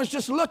 that man was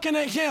just looking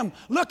at him,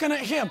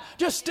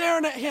 just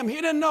staring at him. He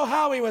didn't know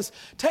how he was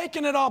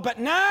taking it all. But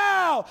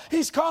now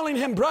he's calling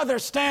him Brother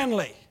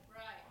Stanley.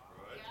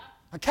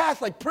 A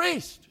Catholic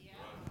priest.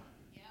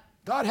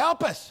 God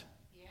help us.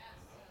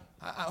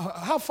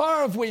 How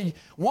far have we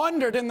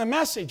wandered in the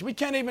message? We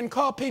can't even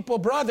call people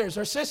brothers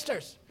or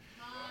sisters.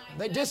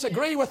 They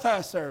disagree with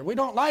us, or we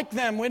don't like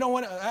them. We don't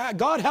want to.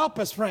 God help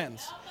us,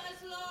 friends.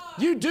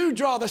 You do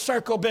draw the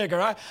circle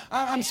bigger.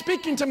 I'm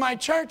speaking to my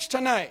church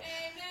tonight.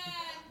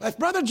 If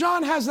Brother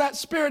John has that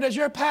spirit as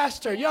your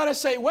pastor, you ought to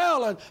say,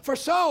 well, for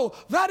so,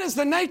 that is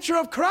the nature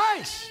of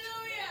Christ.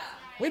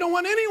 We don't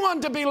want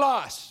anyone to be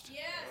lost.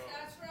 Yes,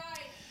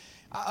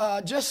 that's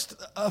right. Just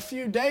a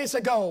few days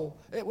ago,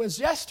 it was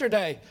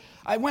yesterday,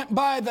 I went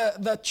by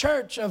the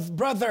church of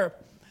Brother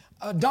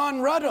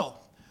Don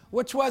Ruddle,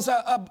 which was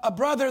a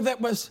brother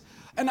that was,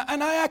 and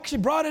I actually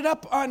brought it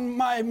up on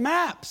my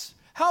maps.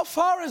 How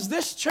far is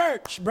this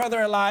church,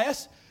 Brother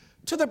Elias,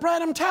 to the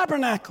Branham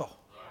Tabernacle?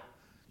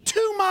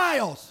 2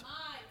 miles.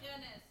 My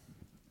goodness.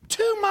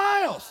 2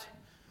 miles.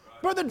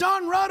 Brother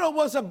Don Ruddle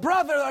was a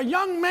brother, a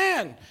young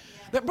man,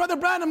 that Brother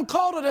Branham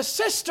called it a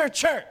sister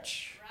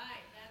church.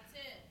 Right, that's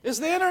it. Is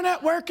the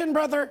internet working,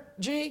 Brother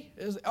G?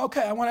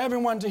 Okay, I want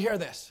everyone to hear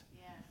this.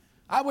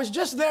 I was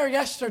just there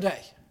yesterday.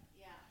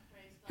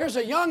 Here's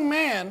a young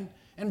man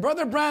in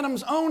Brother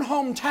Branham's own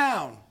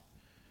hometown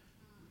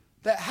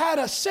that had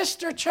a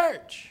sister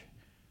church.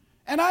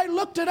 And I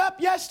looked it up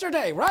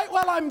yesterday, right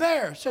while I'm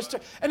there, sister.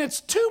 And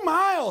it's 2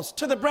 miles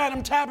to the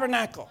Branham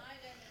Tabernacle.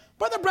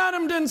 Brother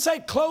Branham didn't say,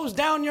 close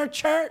down your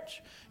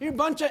church. You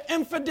bunch of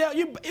infidel.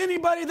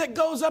 Anybody that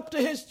goes up to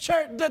his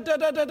church.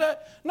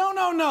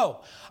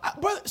 No.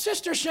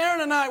 Sister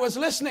Sharon and I was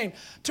listening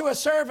to a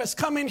service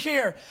coming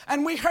here,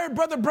 and we heard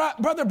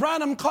Brother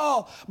Branham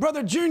call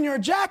Brother Junior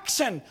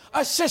Jackson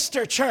a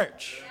sister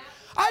church. Yeah.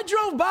 I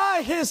drove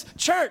by his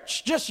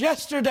church just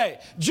yesterday,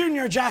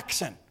 Junior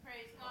Jackson.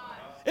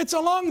 It's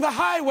along the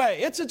highway.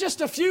 It's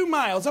just a few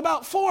miles,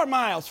 about 4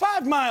 miles,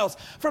 5 miles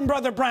from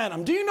Brother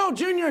Branham. Do you know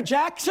Junior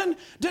Jackson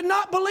did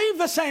not believe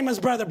the same as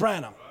Brother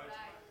Branham?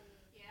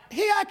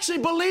 He actually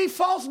believed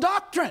false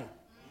doctrine.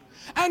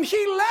 And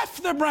he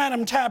left the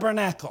Branham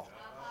Tabernacle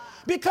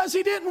because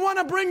he didn't want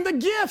to bring the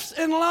gifts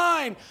in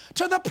line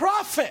to the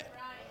prophet.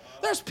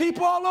 There's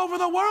people all over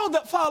the world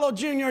that follow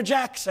Junior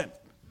Jackson.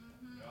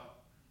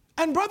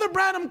 And Brother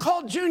Branham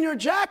called Junior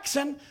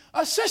Jackson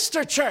a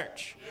sister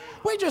church.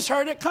 We just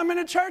heard it coming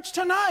to church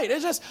tonight.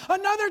 It's just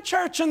another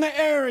church in the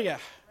area.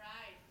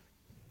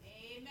 Right.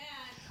 Amen.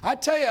 I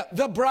tell you,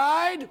 the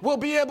bride will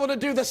be able to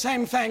do the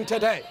same thing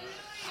today.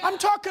 I'm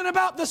talking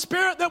about the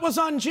Spirit that was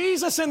on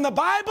Jesus in the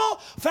Bible,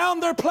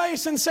 found their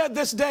place and said,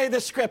 this day,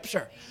 this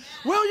scripture.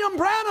 William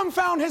Branham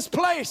found his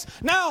place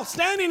now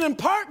standing in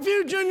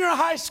Parkview Junior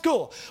High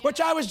School, which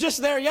I was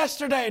just there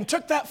yesterday and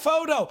took that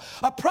photo.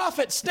 A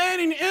prophet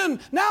standing in,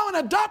 now an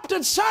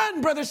adopted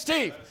son, Brother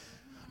Steve.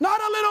 Not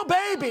a little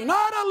baby,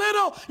 not a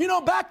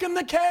little, back in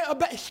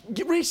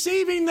the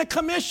receiving the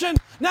commission.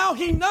 Now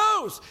he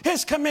knows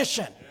his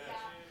commission.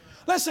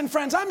 Listen,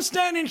 friends, I'm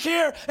standing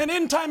here in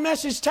End Time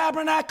Message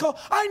Tabernacle.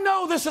 I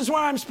know this is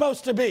where I'm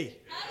supposed to be.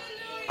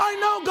 I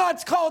know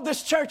God's called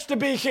this church to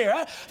be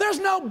here. There's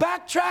no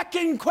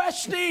backtracking,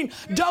 questioning,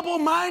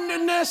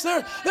 double-mindedness.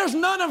 There's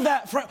none of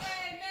that.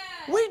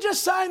 We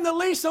just signed the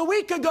lease a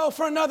week ago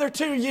for another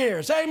 2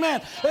 years.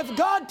 Amen. If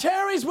God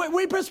tarries,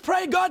 we just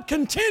pray God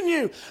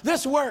continue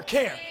this work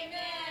here.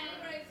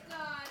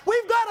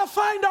 We've got to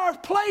find our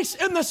place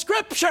in the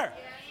Scripture.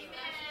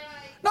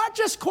 Not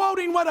just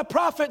quoting what a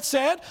prophet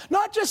said,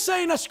 not just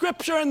saying a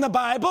scripture in the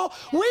Bible.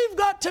 We've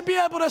got to be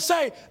able to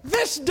say,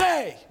 this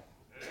day,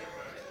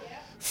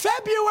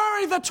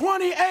 February the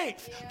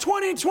 28th,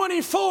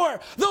 2024,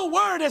 the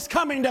word is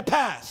coming to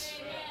pass.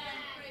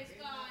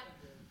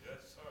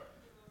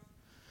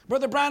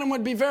 Brother Branham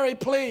would be very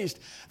pleased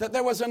that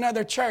there was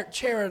another church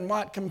here in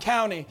Whatcom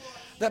County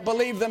that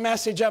believed the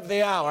message of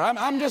the hour.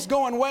 I'm just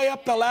going way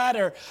up the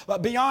ladder,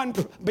 but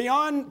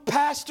beyond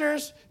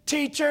pastors,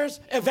 teachers,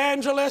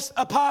 evangelists,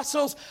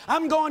 apostles,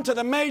 I'm going to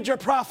the major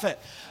prophet.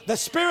 The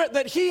spirit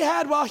that he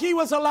had while he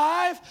was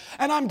alive,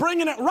 and I'm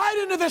bringing it right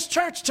into this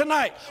church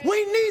tonight.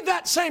 We need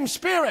that same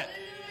spirit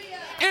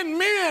in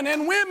men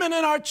and women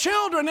and our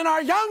children and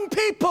our young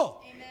people.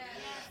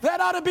 That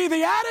ought to be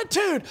the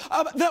attitude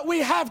that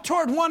we have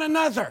toward one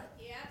another.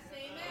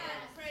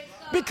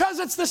 Because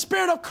it's the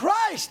Spirit of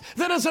Christ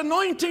that is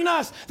anointing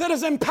us, that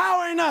is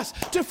empowering us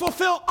to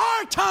fulfill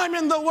our time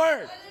in the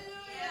Word.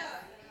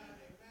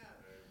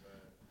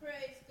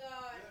 Praise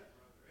God.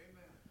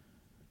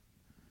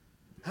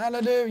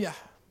 Hallelujah.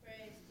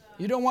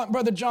 You don't want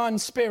Brother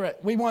John's spirit.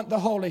 We want the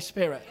Holy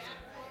Spirit.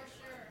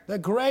 The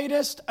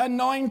greatest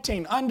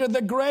anointing, under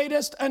the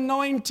greatest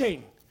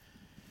anointing.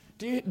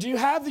 Do you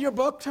have your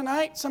book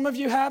tonight? Some of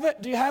you have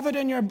it. Do you have it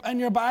in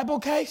your Bible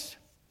case?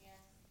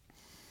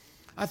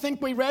 I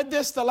think we read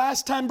this the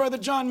last time Brother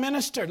John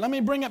ministered. Let me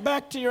bring it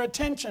back to your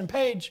attention.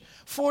 Page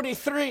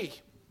 43.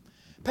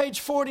 Page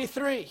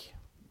 43.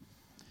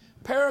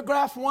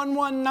 Paragraph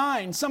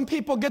 119. Some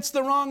people gets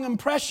the wrong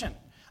impression.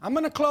 I'm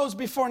going to close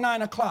before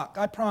 9 o'clock,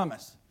 I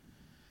promise.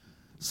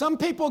 Some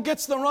people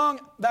gets the wrong...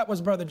 That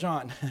was Brother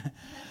John.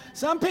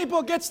 Some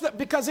people gets the...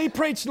 Because he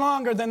preached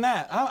longer than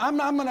that. I'm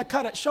going to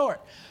cut it short.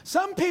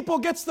 Some people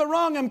gets the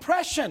wrong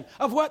impression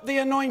of what the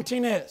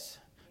anointing is.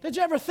 Did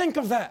you ever think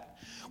of that?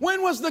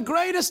 When was the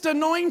greatest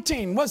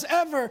anointing was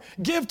ever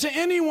give to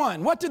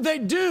anyone? What did they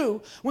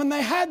do when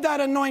they had that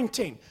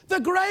anointing?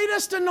 The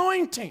greatest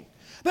anointing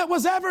that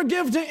was ever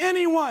give to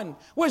anyone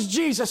was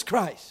Jesus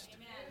Christ.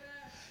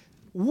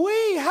 Amen.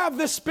 We have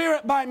the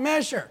Spirit by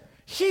measure.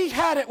 He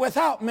had it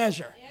without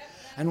measure.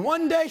 And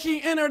one day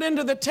he entered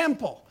into the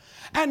temple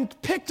and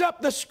picked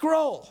up the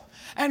scroll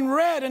and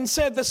read and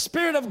said, the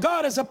Spirit of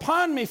God is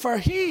upon me, for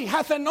he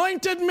hath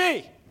anointed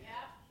me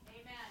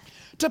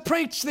to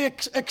preach the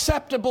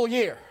acceptable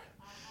year.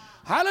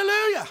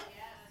 Hallelujah.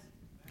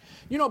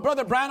 You know,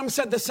 Brother Branham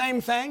said the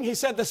same thing. He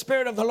said, the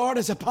Spirit of the Lord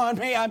is upon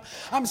me.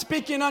 I'm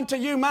speaking unto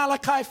you,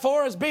 Malachi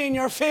 4 as being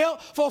your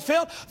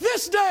fulfilled.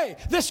 This day,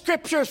 this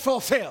scripture is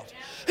fulfilled.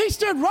 He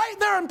stood right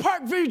there in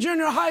Parkview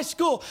Junior High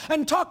School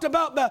and talked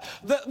about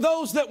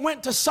those that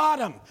went to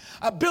Sodom.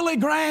 Billy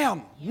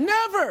Graham.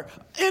 Never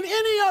in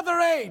any other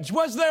age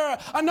was there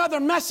another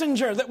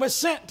messenger that was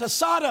sent to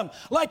Sodom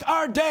like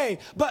our day,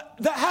 but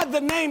that had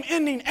the name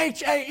ending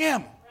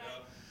H-A-M.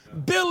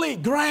 Billy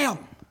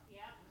Graham.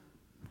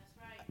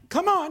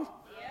 Come on.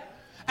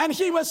 And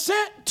he was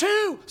sent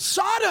to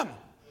Sodom,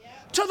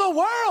 to the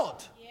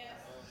world,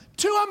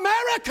 to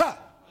America.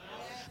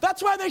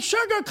 That's why they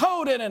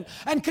sugarcoat it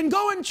and can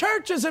go in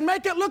churches and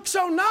make it look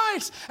so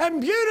nice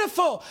and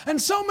beautiful.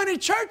 And so many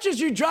churches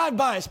you drive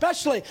by,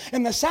 especially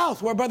in the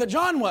South where Brother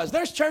John was.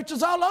 There's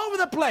churches all over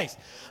the place.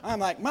 I'm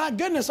like, my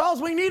goodness, all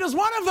we need is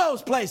one of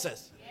those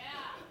places. Yeah.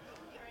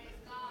 Praise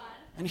God.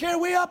 And here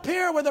we up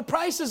here where the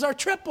prices are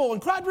triple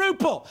and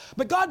quadruple.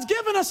 But God's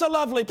given us a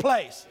lovely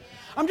place.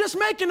 I'm just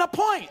making a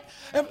point.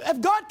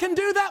 If God can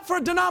do that for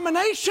a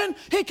denomination,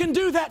 He can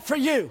do that for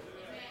you.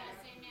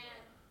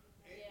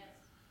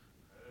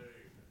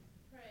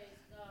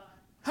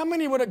 How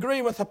many would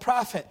agree with the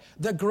prophet?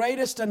 The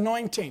greatest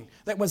anointing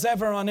that was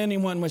ever on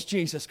anyone was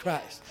Jesus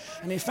Christ.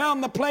 And he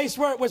found the place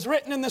where it was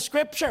written in the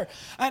scripture.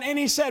 And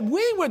he said,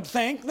 we would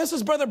think, this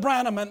is Brother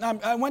Branham, and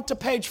I went to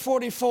page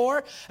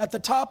 44 at the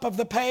top of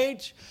the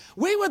page.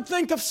 We would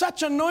think if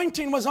such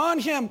anointing was on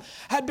him,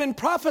 had been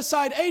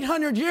prophesied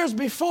 800 years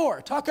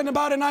before, talking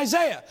about in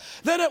Isaiah,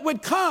 that it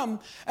would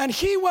come, and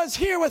he was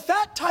here with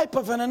that type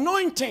of an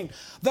anointing,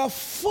 the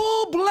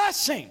full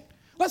blessing.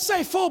 Let's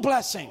say full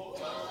blessing.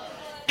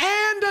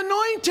 And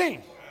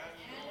anointing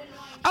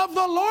of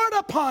the Lord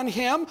upon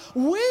him,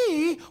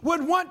 we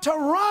would want to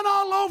run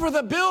all over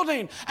the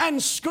building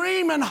and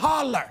scream and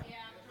holler. Yeah,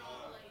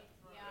 totally.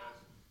 Yeah.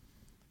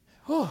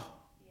 Whew.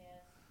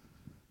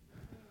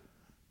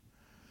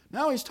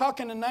 Now he's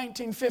talking in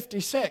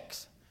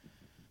 1956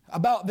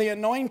 about the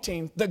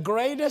anointing, the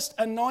greatest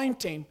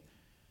anointing.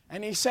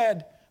 And he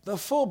said, the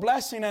full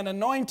blessing and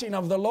anointing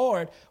of the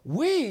Lord,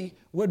 we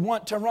would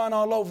want to run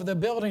all over the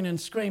building and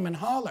scream and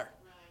holler.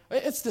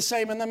 Right. It's the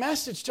same in the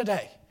message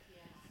today.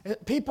 Yeah.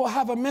 People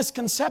have a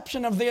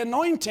misconception of the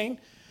anointing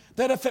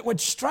that if it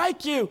would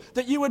strike you,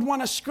 that you would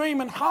want to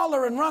scream and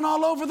holler and run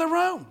all over the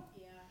room.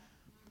 Yeah.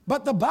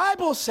 But the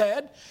Bible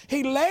said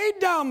he laid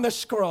down the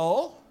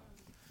scroll.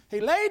 He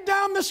laid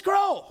down the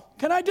scroll.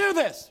 Can I do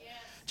this? Yes.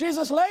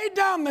 Jesus laid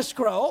down the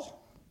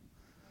scroll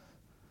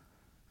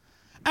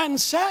and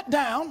sat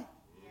down.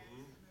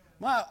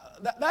 Wow,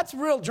 that's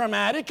real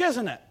dramatic,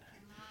 isn't it?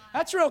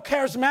 That's real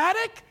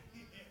charismatic.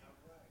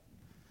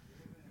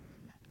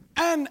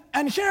 And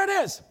here it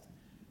is.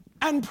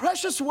 And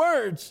precious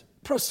words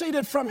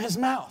proceeded from his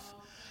mouth.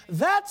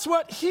 That's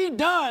what he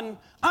done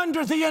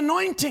under the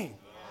anointing.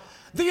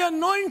 The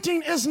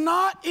anointing is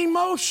not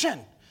emotion.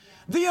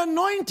 The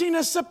anointing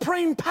is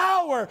supreme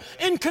power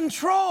in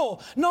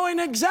control, knowing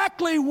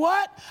exactly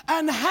what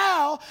and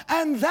how,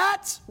 and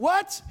that's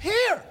what's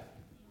here.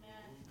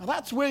 Now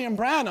that's William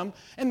Branham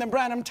in the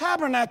Branham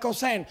Tabernacle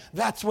saying,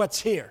 that's what's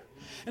here.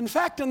 In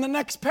fact, in the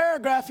next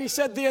paragraph, he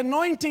said, the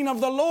anointing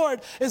of the Lord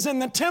is in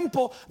the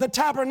temple, the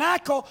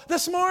tabernacle,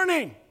 this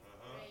morning.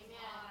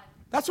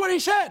 That's what he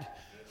said.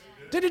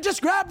 Did he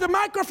just grab the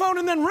microphone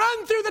and then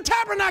run through the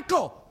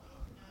tabernacle?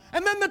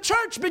 And then the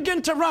church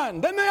began to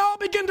run. Then they all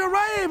begin to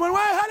rave and wave,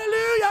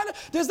 hallelujah.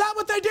 Is that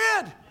what they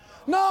did?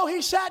 No,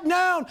 he sat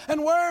down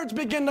and words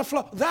begin to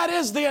flow. That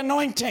is the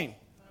anointing.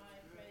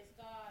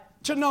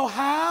 To know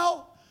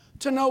how,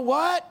 to know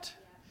what,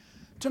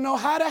 to know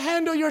how to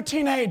handle your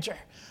teenager,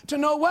 to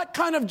know what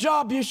kind of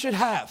job you should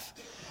have,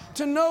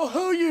 to know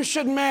who you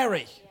should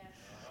marry,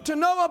 to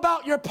know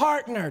about your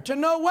partner, to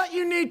know what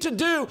you need to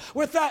do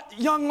with that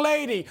young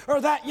lady or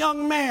that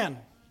young man.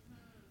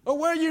 Or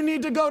where you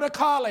need to go to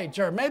college,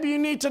 or maybe you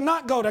need to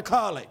not go to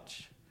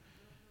college.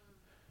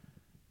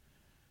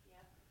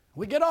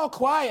 We get all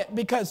quiet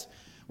because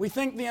we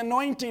think the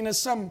anointing is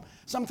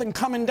something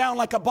coming down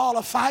like a ball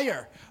of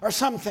fire or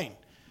something.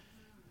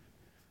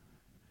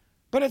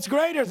 But it's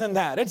greater than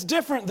that. It's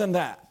different than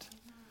that.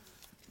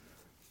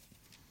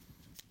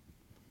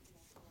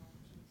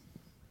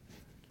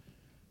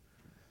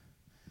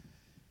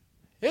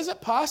 Is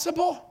it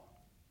possible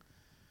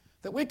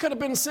that we could have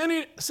been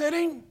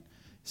sitting?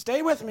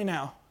 Stay with me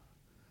now.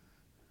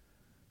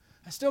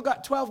 I still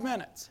got 12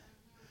 minutes.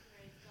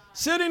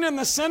 Sitting in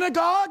the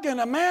synagogue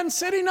and a man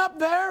sitting up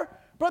there,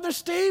 Brother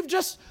Steve,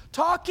 just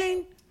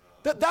talking,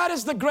 that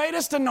is the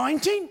greatest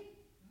anointing?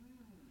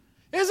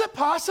 Is it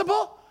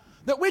possible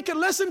that we could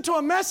listen to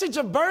a message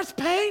of birth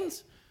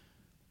pains?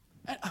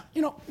 And,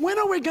 when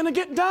are we going to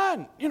get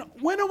done?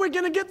 When are we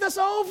going to get this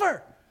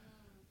over?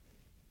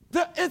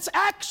 It's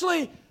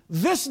actually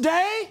this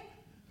day,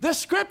 this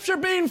scripture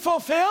being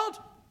fulfilled.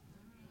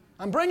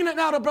 I'm bringing it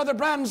now to Brother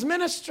Branham's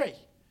ministry.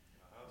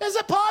 Is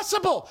it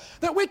possible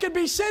that we could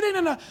be sitting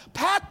in a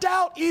packed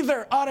out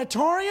either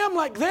auditorium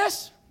like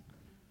this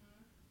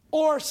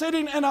or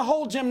sitting in a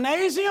whole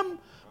gymnasium?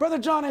 Brother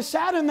John has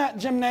sat in that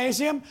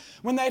gymnasium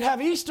when they'd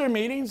have Easter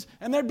meetings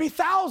and there'd be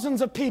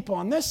thousands of people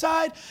on this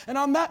side and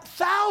on that,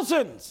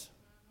 thousands.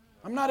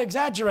 I'm not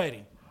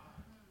exaggerating.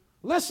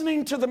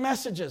 Listening to the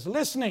messages,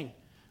 listening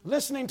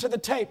to the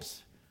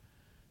tapes.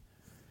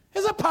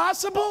 Is it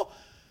possible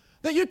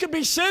that you could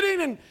be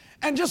sitting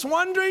and just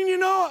wondering,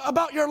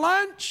 about your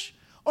lunch,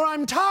 or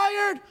I'm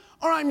tired,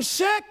 or I'm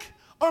sick,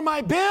 or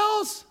my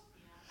bills,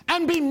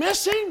 and be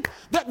missing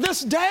that this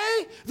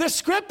day, this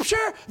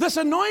scripture, this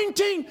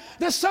anointing,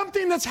 this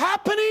something that's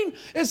happening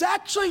is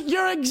actually,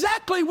 you're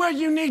exactly where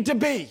you need to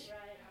be.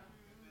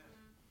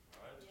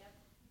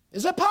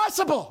 Is it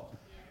possible?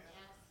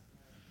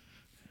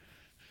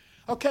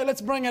 Okay,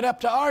 let's bring it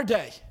up to our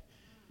day.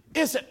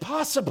 Is it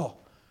possible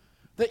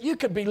that you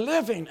could be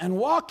living and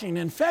walking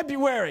in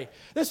February?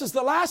 This is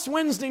the last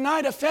Wednesday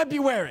night of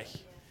February.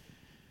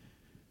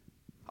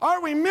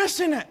 Are we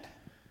missing it?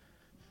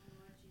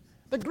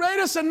 The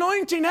greatest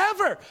anointing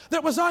ever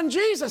that was on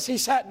Jesus, he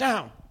sat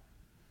down.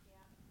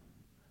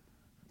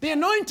 The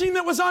anointing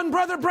that was on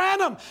Brother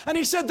Branham, and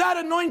he said that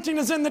anointing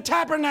is in the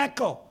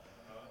tabernacle.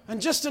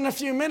 And just in a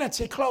few minutes,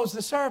 he closed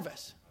the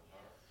service.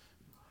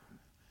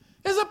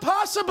 Is it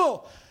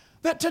possible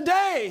that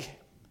today,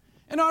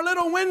 in our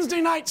little Wednesday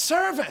night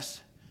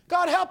service,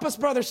 God help us,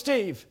 Brother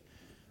Steve,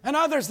 and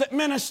others that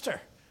minister,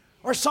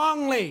 or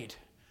song lead,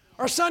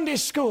 or Sunday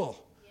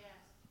school,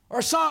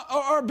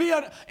 or be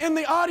in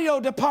the audio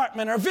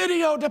department, or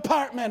video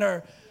department,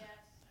 or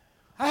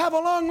I have a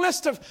long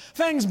list of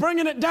things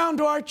bringing it down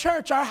to our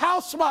church, our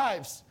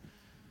housewives.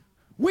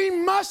 We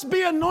must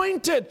be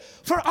anointed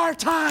for our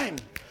time.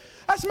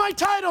 That's my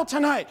title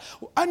tonight.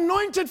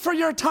 Anointed for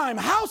your time.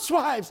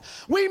 Housewives,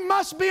 we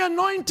must be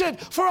anointed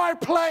for our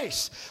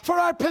place, for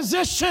our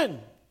position.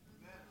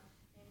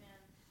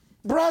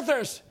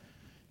 Brothers,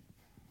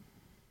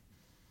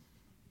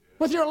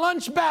 with your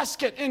lunch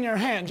basket in your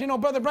hand. You know,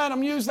 Brother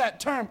Branham used that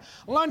term,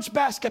 lunch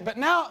basket, but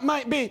now it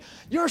might be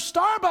your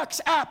Starbucks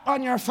app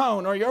on your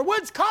phone or your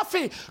Woods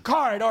coffee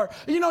card, or,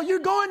 you know, you're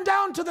going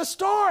down to the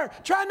store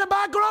trying to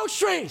buy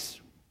groceries.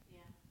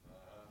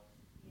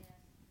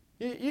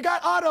 You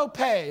got auto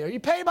pay, or you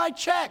pay by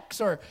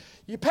checks, or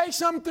you pay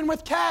something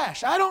with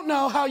cash. I don't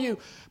know how you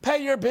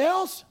pay your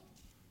bills.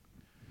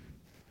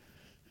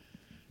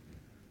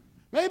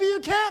 Maybe you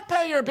can't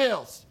pay your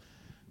bills.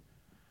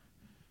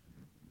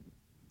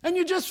 And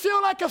you just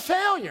feel like a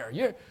failure.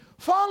 You're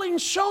falling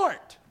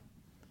short.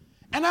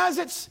 And as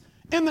it's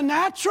in the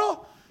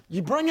natural,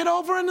 you bring it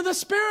over into the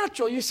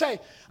spiritual. You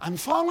say, I'm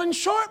falling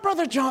short,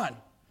 Brother John.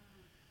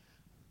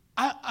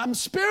 I'm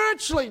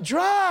spiritually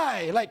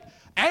dry, like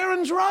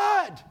Aaron's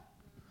rod.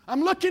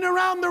 I'm looking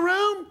around the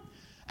room,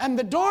 and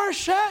the door's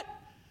shut,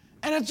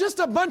 and it's just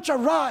a bunch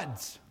of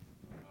rods.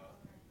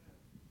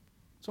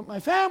 That's what my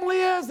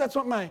family is. That's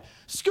what my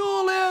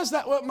school is.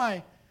 That's what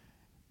my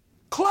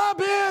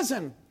club is.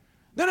 And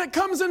then it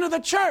comes into the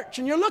church,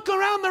 and you look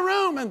around the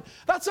room, and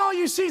that's all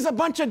you see is a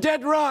bunch of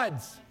dead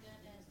rods.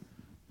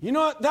 You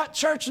know what that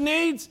church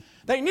needs?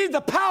 They need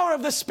the power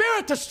of the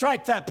Spirit to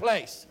strike that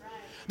place.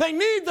 They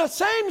need the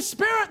same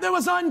Spirit that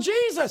was on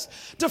Jesus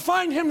to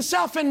find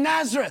himself in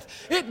Nazareth.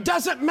 It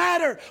doesn't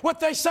matter what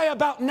they say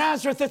about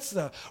Nazareth. It's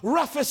the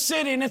roughest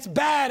city, and it's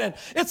bad, and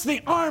it's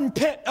the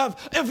armpit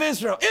of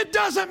Israel. It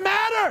doesn't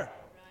matter.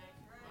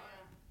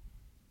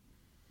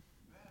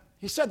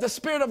 He said, the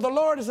Spirit of the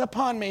Lord is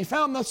upon me. He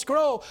found the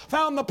scroll,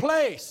 found the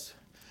place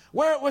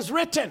where it was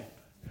written.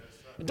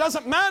 It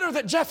doesn't matter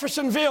that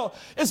Jeffersonville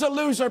is a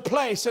loser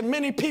place and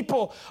many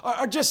people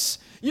are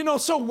just, you know,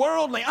 so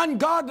worldly,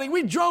 ungodly.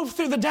 We drove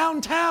through the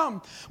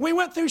downtown. We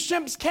went through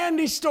Shemp's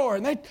Candy Store,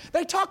 and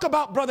they talk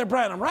about Brother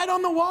Branham right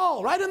on the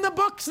wall, right in the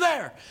books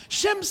there.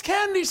 Shemp's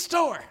Candy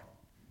Store.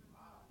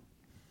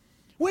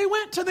 We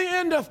went to the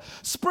end of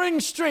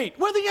Spring Street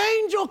where the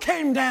angel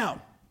came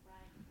down.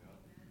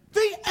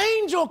 The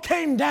angel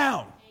came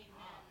down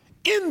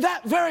in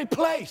that very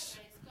place.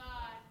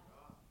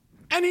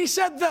 And he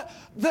said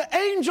the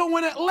angel,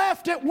 when it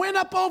left, it went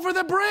up over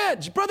the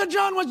bridge. Brother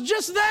John was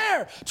just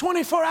there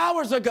 24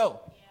 hours ago.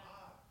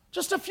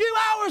 Just a few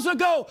hours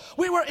ago,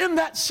 we were in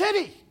that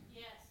city.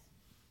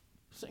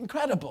 It's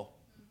incredible.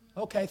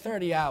 Okay,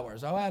 30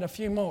 hours. I'll add a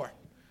few more.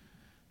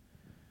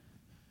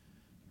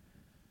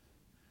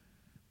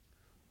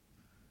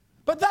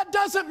 But that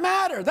doesn't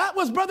matter. That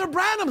was Brother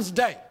Branham's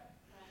day.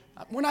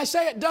 When I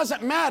say it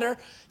doesn't matter,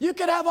 you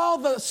could have all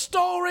the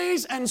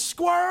stories and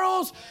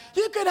squirrels.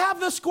 You could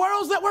have the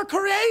squirrels that were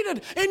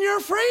created in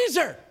your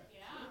freezer. Yeah,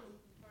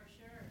 for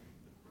sure.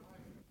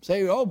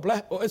 Say,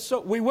 it's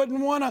so we wouldn't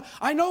want to.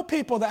 I know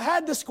people that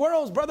had the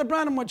squirrels. Brother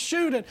Branham would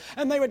shoot it,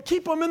 and they would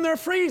keep them in their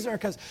freezer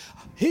because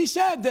he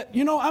said that,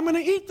 you know, I'm going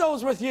to eat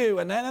those with you,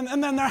 and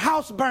then their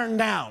house burned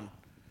down.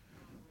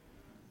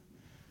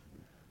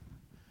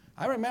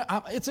 I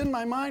remember, it's in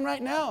my mind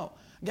right now,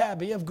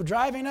 Gabby, of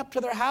driving up to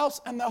their house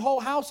and the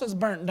whole house is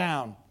burnt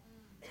down.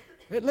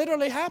 It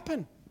literally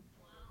happened.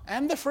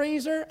 And the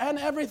freezer and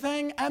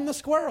everything and the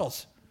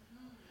squirrels.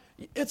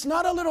 It's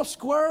not a little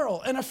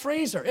squirrel in a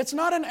freezer. It's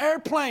not an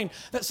airplane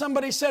that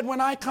somebody said,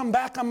 when I come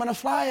back, I'm going to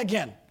fly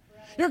again.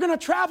 You're going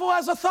to travel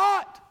as a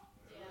thought.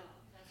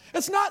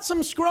 It's not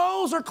some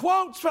scrolls or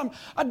quotes from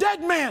a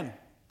dead man.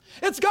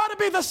 It's got to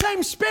be the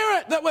same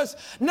Spirit that was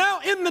now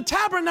in the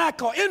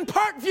tabernacle, in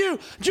Parkview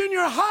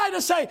Junior High,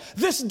 to say,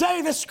 this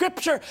day the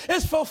Scripture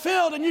is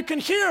fulfilled, and you can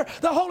hear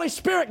the Holy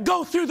Spirit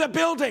go through the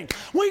building.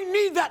 We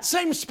need that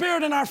same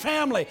Spirit in our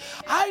family.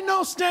 I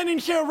know standing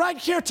here, right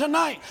here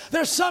tonight,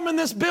 there's some in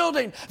this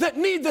building that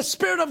need the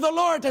Spirit of the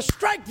Lord to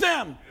strike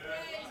them.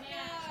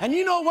 And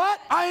you know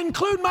what? I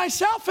include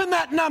myself in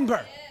that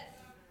number.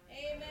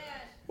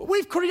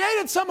 We've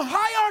created some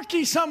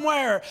hierarchy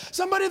somewhere.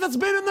 Somebody that's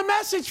been in the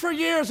message for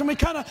years, and we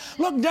kind of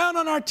look down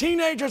on our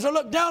teenagers or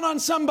look down on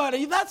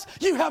somebody.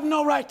 You have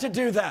no right to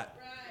do that.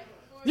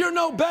 You're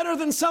no better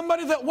than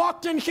somebody that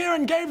walked in here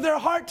and gave their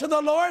heart to the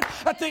Lord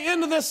at the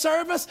end of this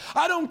service.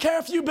 I don't care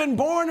if you've been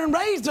born and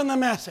raised in the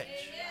message.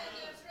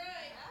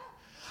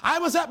 I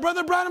was at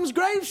Brother Branham's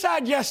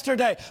graveside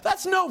yesterday.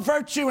 That's no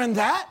virtue in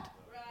that.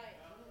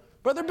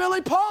 Brother Billy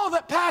Paul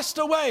that passed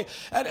away,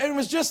 and I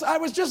was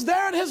just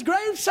there at his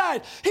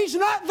graveside. He's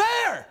not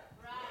there.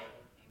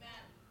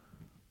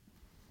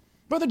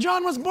 Brother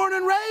John was born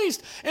and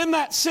raised in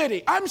that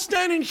city. I'm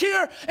standing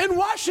here in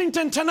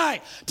Washington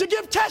tonight to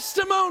give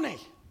testimony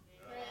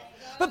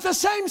that the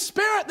same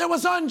Spirit that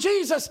was on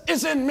Jesus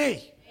is in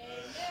me.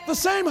 The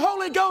same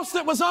Holy Ghost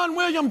that was on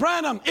William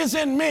Branham is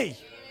in me.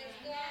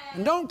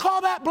 And don't call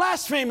that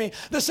blasphemy.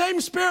 The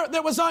same Spirit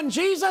that was on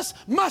Jesus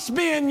must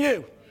be in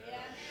you.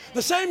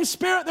 The same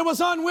Spirit that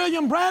was on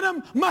William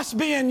Branham must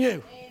be in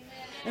you. Amen.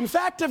 In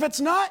fact, if it's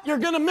not, you're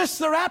going to miss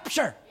the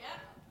rapture. Yep,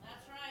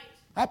 that's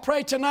right. I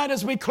pray tonight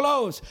as we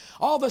close,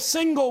 all the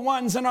single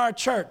ones in our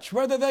church,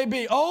 whether they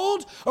be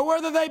old or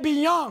whether they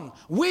be young,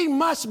 we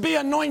must be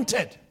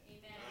anointed.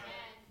 Amen.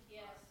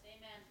 Yes,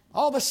 amen.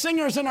 All the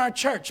singers in our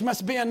church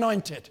must be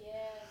anointed. Yes.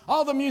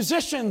 All the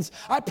musicians,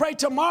 I pray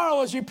tomorrow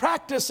as you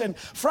practice and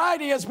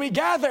Friday as we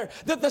gather,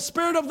 that the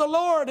Spirit of the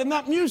Lord in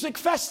that music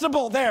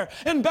festival there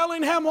in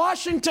Bellingham,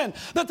 Washington,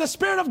 that the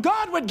Spirit of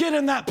God would get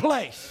in that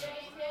place.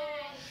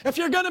 If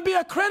you're going to be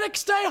a critic,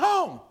 stay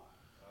home.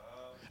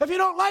 If you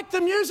don't like the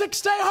music,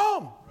 stay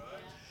home.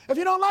 If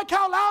you don't like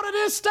how loud it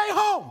is, stay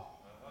home.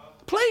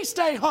 Please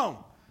stay home.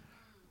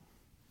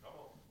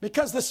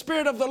 Because the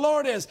Spirit of the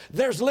Lord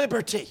there's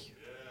liberty.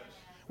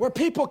 Where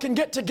people can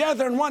get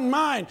together in one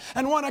mind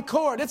and one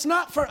accord. It's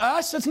not for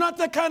us. It's not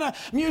the kind of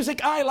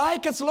music I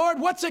like. It's, Lord,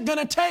 what's it going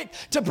to take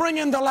to bring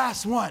in the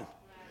last one?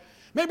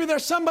 Maybe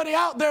there's somebody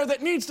out there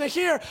that needs to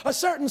hear a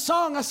certain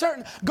song,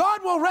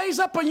 God will raise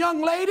up a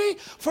young lady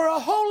for a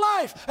whole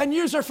life and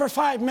use her for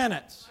 5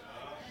 minutes.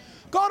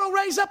 God will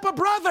raise up a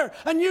brother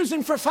and use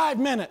him for 5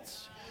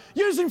 minutes.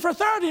 Use him for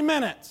 30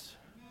 minutes.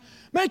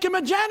 Make him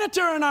a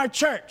janitor in our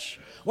church.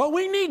 Well,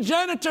 we need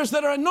janitors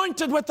that are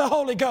anointed with the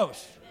Holy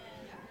Ghost.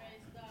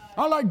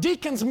 All our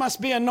deacons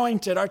must be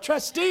anointed. Our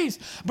trustees,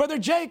 Brother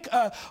Jake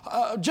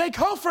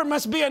Hofer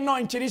must be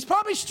anointed. He's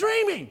probably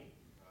streaming.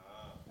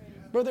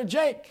 Brother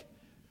Jake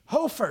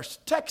Hofer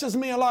texts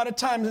me a lot of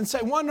times and say,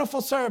 wonderful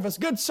service,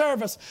 good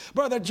service,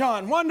 Brother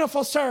John,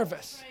 wonderful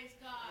service.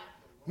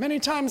 Many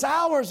times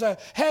hours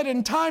ahead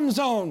in time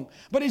zone,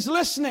 but he's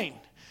listening.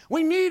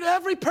 We need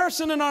every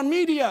person in our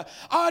media,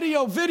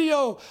 audio,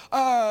 video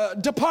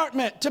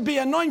department to be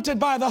anointed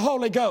by the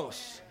Holy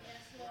Ghost.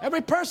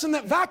 Every person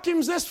that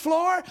vacuums this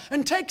floor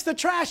and takes the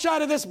trash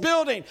out of this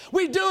building,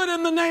 we do it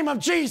in the name of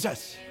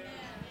Jesus.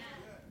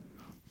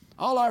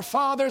 All our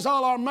fathers,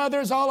 all our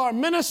mothers, all our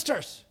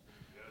ministers.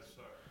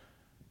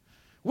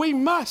 We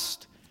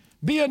must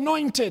be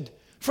anointed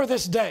for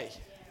this day.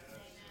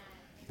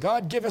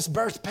 God, give us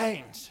birth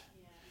pains.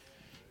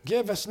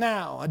 Give us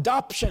now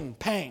adoption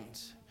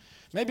pains.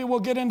 Maybe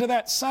we'll get into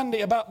that Sunday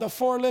about the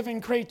 4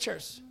 living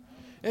creatures.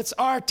 It's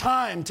our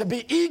time to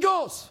be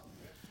eagles.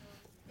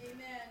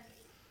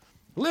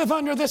 Live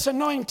under this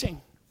anointing.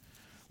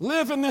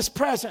 Live in this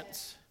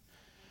presence.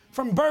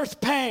 From birth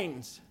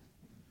pains.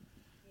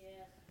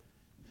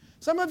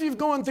 Some of you are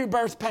going through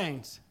birth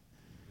pains.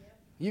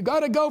 You got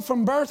to go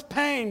from birth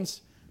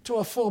pains to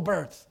a full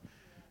birth.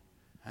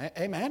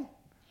 Amen?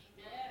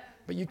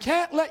 But you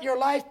can't let your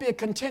life be a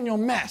continual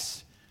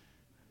mess.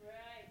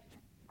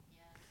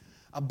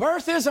 A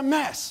birth is a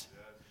mess.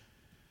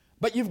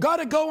 But you've got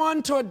to go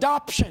on to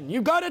adoption.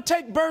 You've got to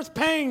take birth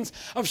pains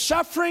of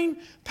suffering,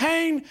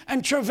 pain,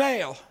 and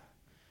travail.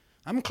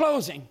 I'm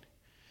closing.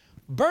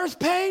 Birth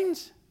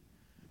pains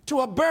to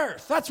a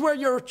birth. That's where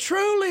you're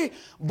truly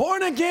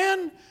born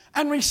again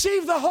and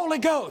receive the Holy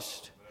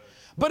Ghost.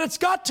 But it's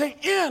got to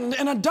end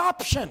in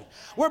adoption,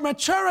 where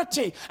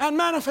maturity and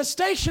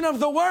manifestation of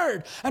the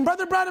Word. And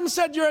Brother Branham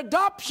said your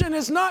adoption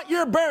is not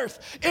your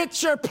birth,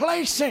 it's your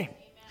placing.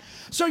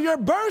 So your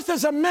birth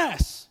is a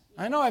mess.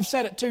 I know I've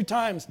said it 2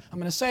 times. I'm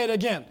going to say it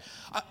again.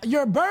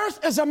 Your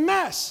birth is a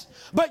mess,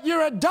 but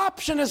your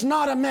adoption is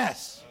not a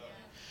mess.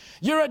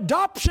 Your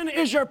adoption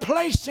is your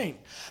placing.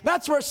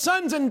 That's where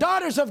sons and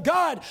daughters of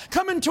God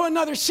come into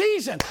another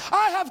season.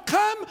 I have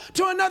come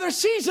to another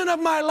season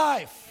of my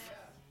life.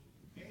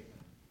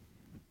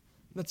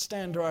 Let's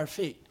stand to our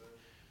feet.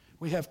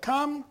 We have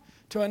come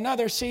to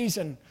another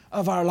season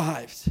of our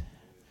lives.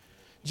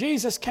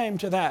 Jesus came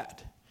to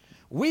that.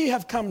 We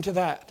have come to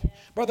that.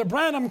 Brother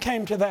Branham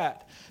came to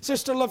that.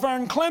 Sister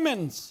Laverne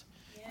Clemens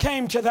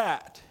came to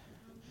that.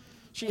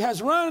 She has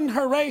run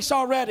her race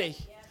already.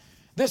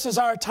 This is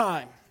our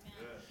time.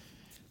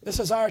 This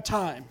is our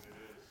time.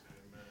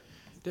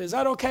 Is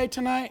that okay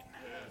tonight?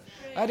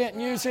 I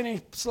didn't use any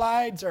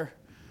slides or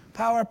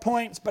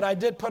PowerPoints, but I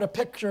did put a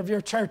picture of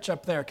your church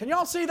up there. Can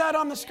y'all see that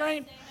on the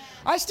screen?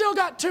 I still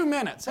got 2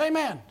 minutes.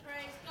 Amen.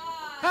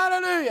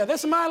 Hallelujah.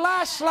 This is my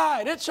last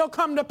slide. It shall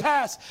come to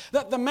pass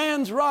that the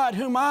man's rod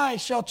whom I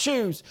shall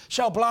choose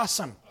shall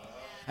blossom.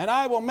 And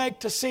I will make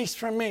to cease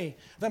from me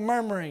the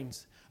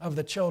murmurings of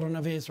the children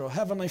of Israel.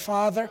 Heavenly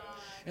Father,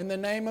 in the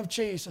name of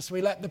Jesus,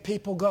 we let the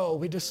people go.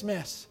 We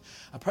dismiss.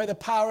 I pray the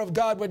power of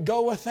God would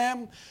go with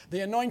them. The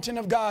anointing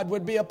of God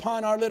would be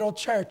upon our little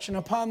church and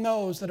upon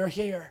those that are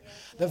here.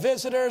 The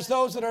visitors,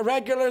 those that are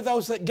regular,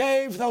 those that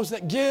gave, those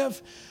that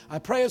give. I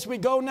pray as we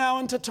go now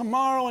into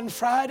tomorrow and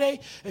Friday,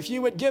 if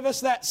you would give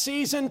us that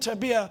season to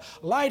be a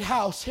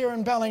lighthouse here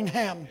in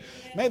Bellingham.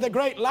 May the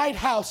great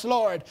lighthouse,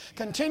 Lord,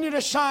 continue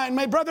to shine.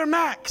 May Brother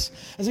Max,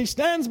 as he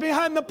stands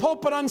behind the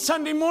pulpit on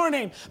Sunday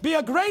morning, be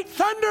a great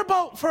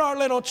thunderbolt for our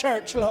little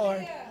church,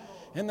 Lord.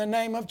 In the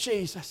name of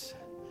Jesus.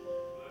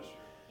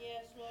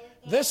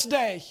 This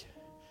day,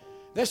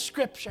 this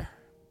scripture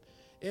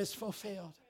is fulfilled.